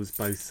Mitchell's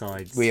Both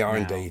Sides. We are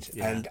now. Indeed.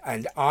 Yeah.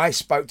 And I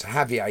spoke to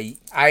Javier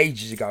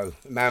ages ago,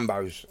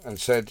 Mambo's, and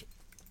said,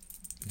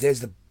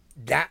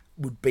 that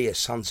would be a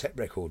sunset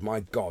record,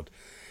 my God.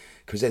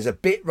 Because there's a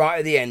bit right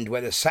at the end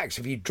where the sax,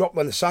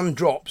 when the sun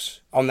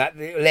drops on that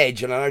little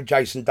edge, and I know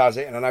Jason does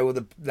it, and I know all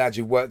the lads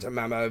who've worked at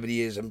Mambo over the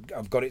years, and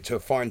I've got it to a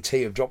fine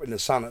tee of dropping the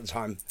sun at the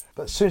time.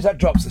 But as soon as that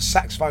drops, the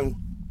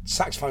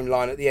saxophone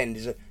line at the end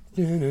is a...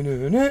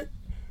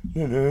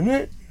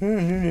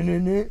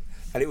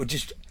 And it would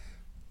just...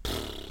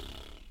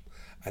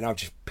 And I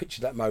just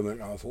pictured that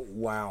moment, and I thought,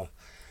 wow,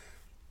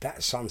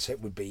 that sunset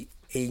would be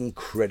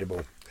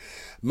incredible.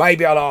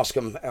 Maybe I'll ask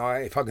them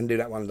if I can do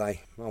that one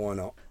day. Oh, why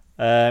not?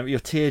 Your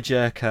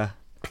tearjerker.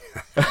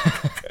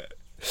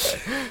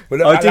 Well,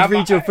 look, I did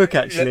read your book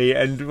actually,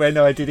 and when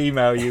I did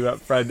email you up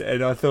front,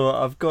 and I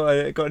thought I've got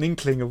an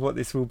inkling of what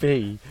this will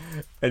be,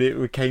 and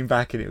it came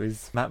back, and it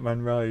was Matt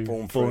Monro,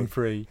 Born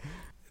Free.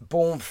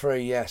 Born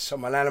Free, yes.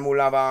 I'm an animal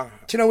lover.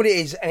 Do you know what it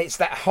is? And it's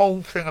that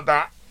whole thing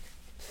about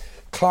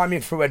climbing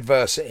through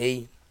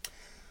adversity.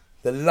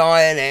 The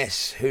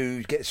lioness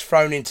who gets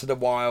thrown into the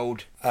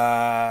wild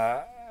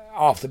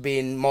after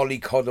being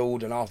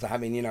mollycoddled and after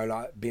having, you know,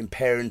 like being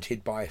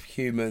parented by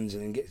humans,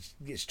 and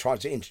gets tries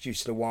to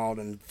introduce to the wild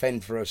and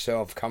fend for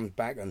herself, comes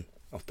back and...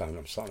 Oh, don't,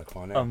 I'm starting to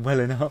cry now. I'm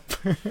welling up.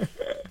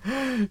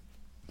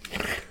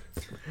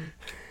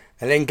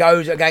 And then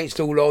goes against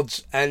all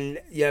odds and,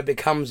 you know,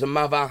 becomes a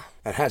mother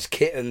and has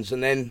kittens,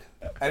 and then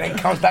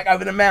comes back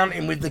over the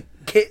mountain with the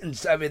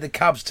kittens, with the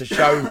cubs, to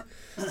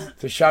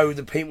show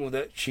the people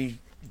that she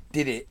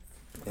did it,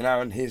 you know,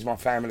 and here's my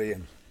family.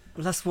 And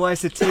well, that's why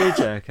it's a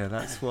tearjerker.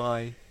 That's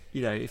why,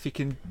 you know, if it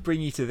can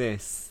bring you to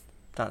this,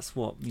 that's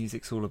what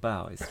music's all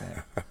about, isn't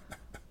it?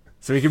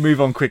 So we can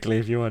move on quickly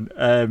if you want.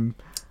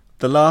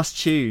 The last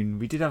tune,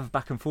 we did have a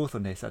back and forth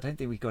on this. I don't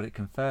think we got it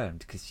confirmed,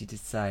 because you did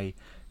say,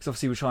 because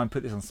obviously we'll try and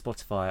put this on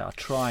Spotify. I'll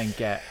try and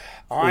get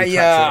all tracks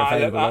that are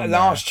available on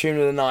last there.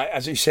 Tune of the night,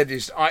 as you said,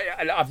 is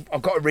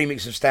I've got a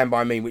remix of Stand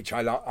By Me, which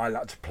I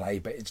like to play,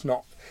 but it's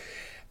not.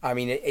 I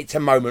mean, it's a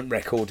moment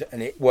record,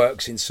 and it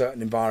works in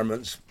certain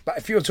environments. But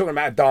if you're talking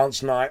about a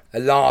dance night, a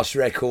last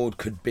record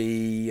could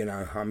be, you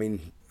know, I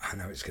mean, I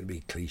know it's going to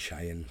be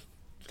cliche and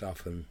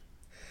stuff, and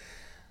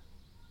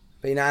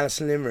being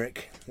Alison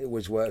Limerick, it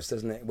always works,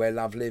 doesn't it? Where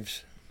love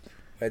lives,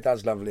 where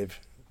does love live?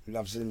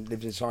 Lives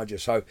inside you.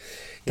 So,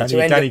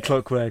 Danny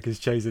Clockwork has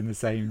chosen the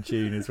same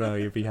tune as well.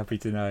 You'll be happy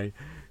to know.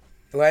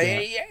 Well,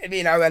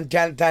 yeah, and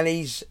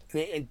Danny's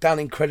done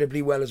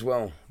incredibly well as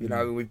well.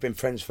 We've been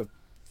friends for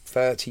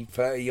 30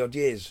 odd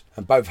years,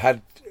 and both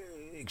had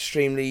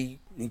extremely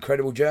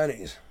incredible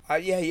journeys.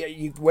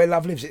 Where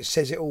love lives, it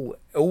says it all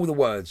the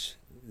words.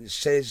 It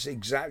says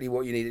exactly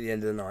what you need at the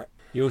end of the night.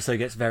 He also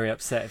gets very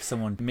upset if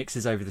someone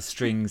mixes over the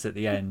strings at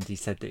the end. He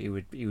said that he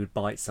would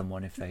bite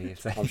someone if they.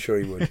 I'm sure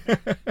he would.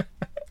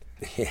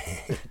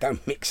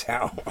 Don't mix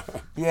out.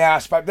 I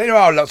suppose there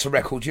are lots of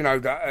records.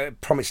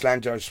 Promised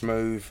Land, Joe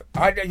Smooth.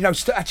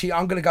 Actually,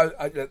 I'm going to go.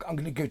 I'm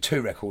going to go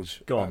 2 records.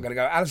 Go on. I'm going to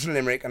go Alison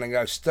Limerick and I'm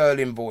going to go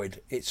Sterling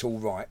Boyd. It's all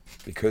right,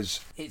 because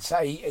it's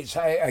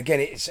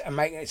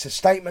a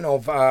statement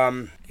of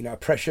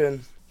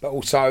oppression, but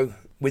also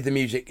with the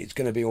music, it's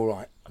going to be all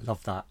right. I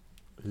love that.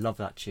 Love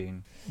that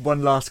tune.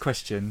 One last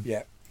question.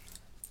 Yeah.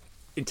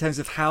 In terms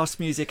of house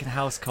music and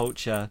house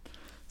culture,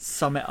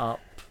 sum it up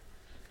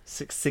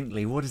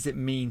succinctly. What does it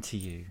mean to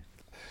you?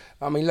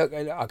 I mean, look,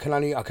 I can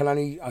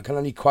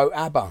only quote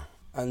ABBA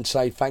and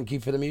say thank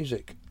you for the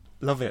music.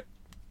 Love it.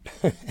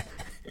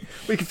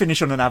 We can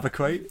finish on an ABBA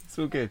quote. It's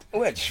all good.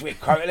 Well, you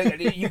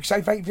can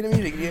say thank you for the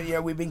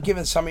music. We've been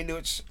given something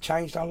that's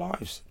changed our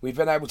lives. We've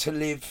been able to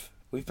live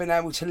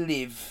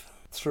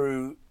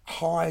through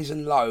highs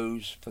and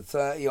lows for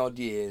 30 odd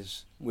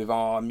years with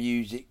our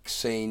music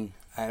scene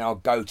and our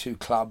go-to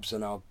clubs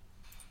and our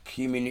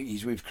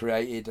communities we've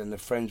created and the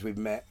friends we've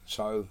met.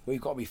 So we've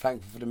got to be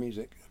thankful for the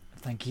music.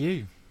 Thank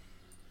you.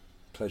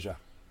 Pleasure.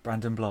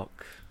 Brandon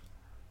Block,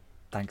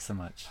 thanks so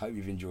much. Hope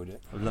you've enjoyed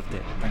it. I loved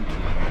it. Thank you.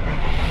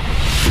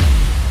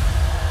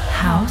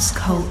 House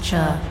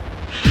culture.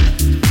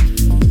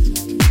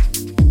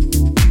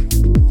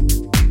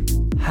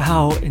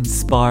 How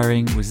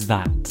inspiring was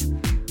that?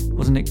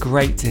 Wasn't it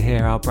great to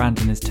hear how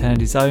Brandon has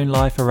turned his own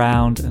life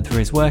around, and through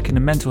his work in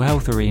the mental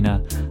health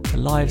arena, the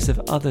lives of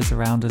others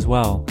around as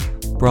well?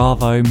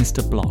 Bravo,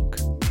 Mr. Block.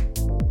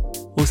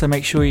 Also,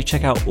 make sure you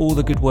check out all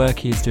the good work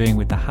he is doing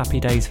with the Happy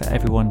Days for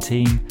Everyone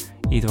team,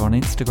 either on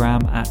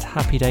Instagram at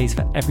Happy Days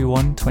for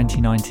Everyone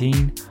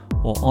 2019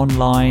 or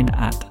online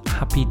at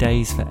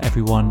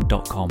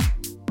happydaysforeveryone.com.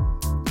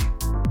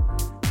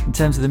 In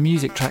terms of the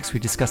music tracks we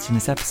discussed in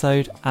this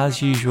episode,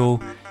 as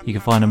usual, you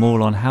can find them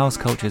all on House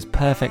Culture's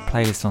Perfect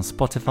playlist on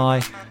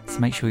Spotify, so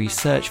make sure you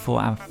search for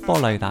and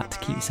follow that to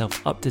keep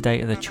yourself up to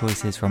date with the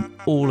choices from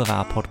all of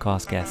our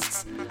podcast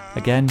guests.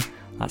 Again,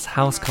 that's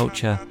House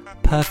Culture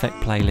Perfect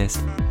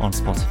playlist on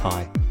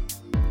Spotify.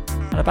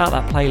 And about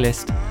that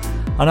playlist,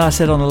 I know I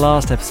said on the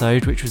last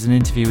episode, which was an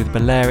interview with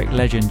Balearic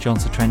legend John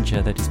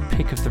Trencher, that his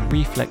pick of the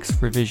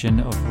Reflex revision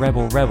of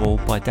Rebel Rebel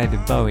by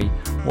David Bowie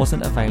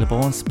wasn't available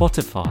on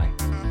Spotify.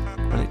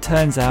 Well, it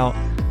turns out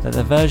that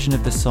the version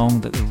of the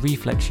song that the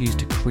Reflex used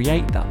to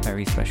create that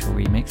very special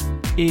remix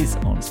is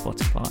on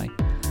Spotify.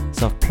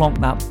 So I've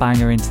plonked that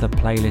banger into the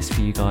playlist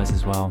for you guys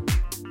as well.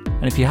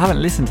 And if you haven't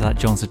listened to that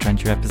John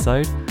Trencher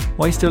episode,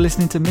 why are you still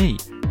listening to me?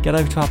 Get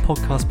over to our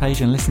podcast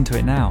page and listen to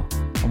it now.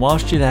 And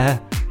whilst you're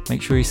there,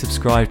 make sure you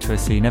subscribe to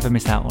us so you never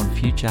miss out on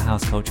future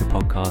House Culture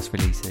podcast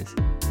releases.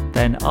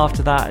 Then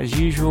after that, as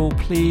usual,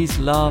 please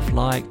love,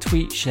 like,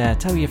 tweet, share,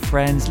 tell your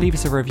friends, leave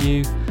us a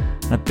review.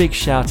 And a big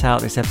shout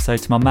out this episode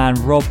to my man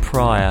Rob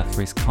Pryor for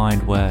his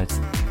kind words.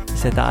 He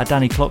said that our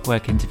Danny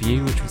Clockwork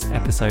interview, which was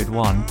episode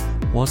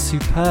 1, was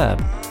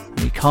superb and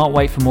he can't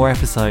wait for more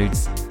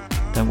episodes.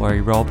 Don't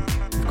worry, Rob,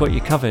 we've got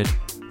you covered. So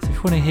if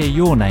you want to hear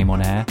your name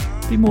on air,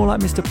 be more like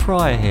Mr.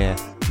 Pryor here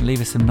and leave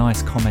us some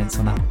nice comments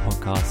on Apple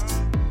Podcasts.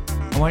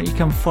 And why don't you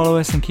come follow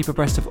us and keep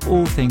abreast of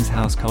all things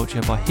house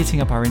culture by hitting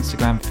up our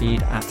Instagram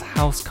feed at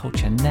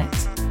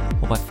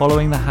houseculturenet or by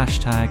following the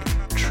hashtag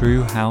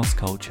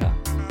 #TrueHouseCulture.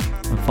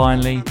 And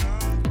finally,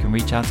 you can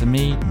reach out to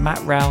me,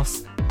 Matt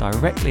Rouse,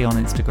 directly on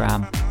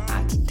Instagram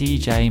at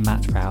DJ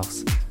Matt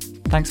Rouse.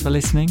 Thanks for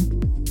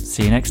listening.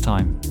 See you next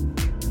time.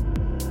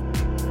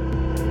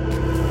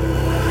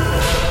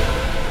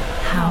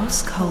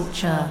 House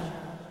culture.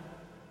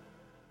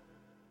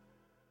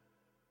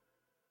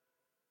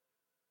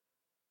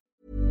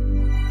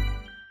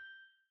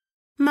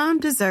 Mom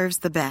deserves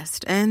the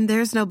best, and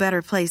there's no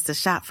better place to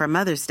shop for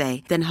Mother's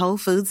Day than Whole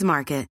Foods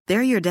Market.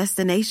 They're your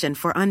destination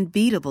for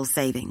unbeatable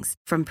savings,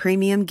 from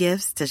premium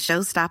gifts to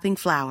show-stopping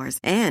flowers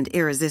and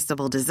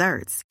irresistible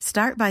desserts.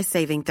 Start by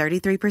saving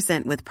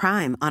 33% with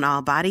Prime on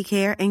all body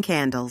care and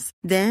candles.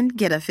 Then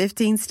get a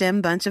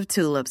 15-stem bunch of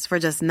tulips for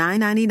just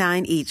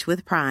 $9.99 each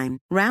with Prime.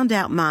 Round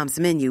out Mom's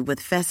menu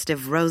with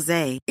festive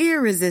rosé,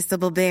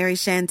 irresistible berry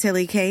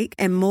chantilly cake,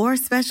 and more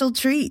special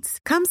treats.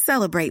 Come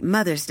celebrate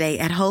Mother's Day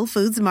at Whole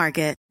Foods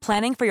Market.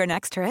 Planning for your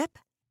next trip?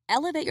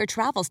 Elevate your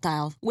travel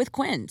style with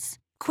Quince.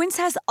 Quince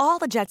has all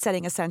the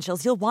jet-setting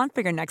essentials you'll want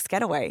for your next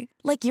getaway,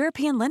 like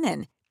European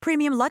linen,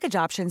 premium luggage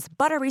options,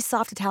 buttery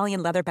soft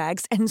Italian leather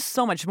bags, and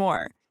so much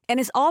more. And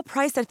is all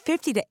priced at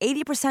 50 to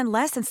 80%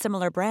 less than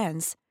similar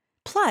brands.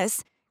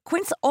 Plus,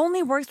 Quince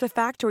only works with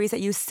factories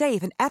that use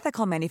safe and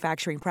ethical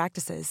manufacturing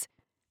practices.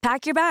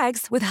 Pack your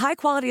bags with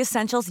high-quality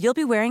essentials you'll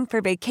be wearing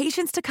for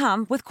vacations to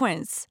come with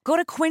Quince. Go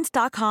to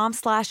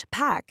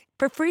quince.com/pack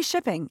for free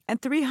shipping and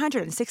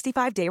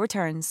 365-day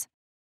returns.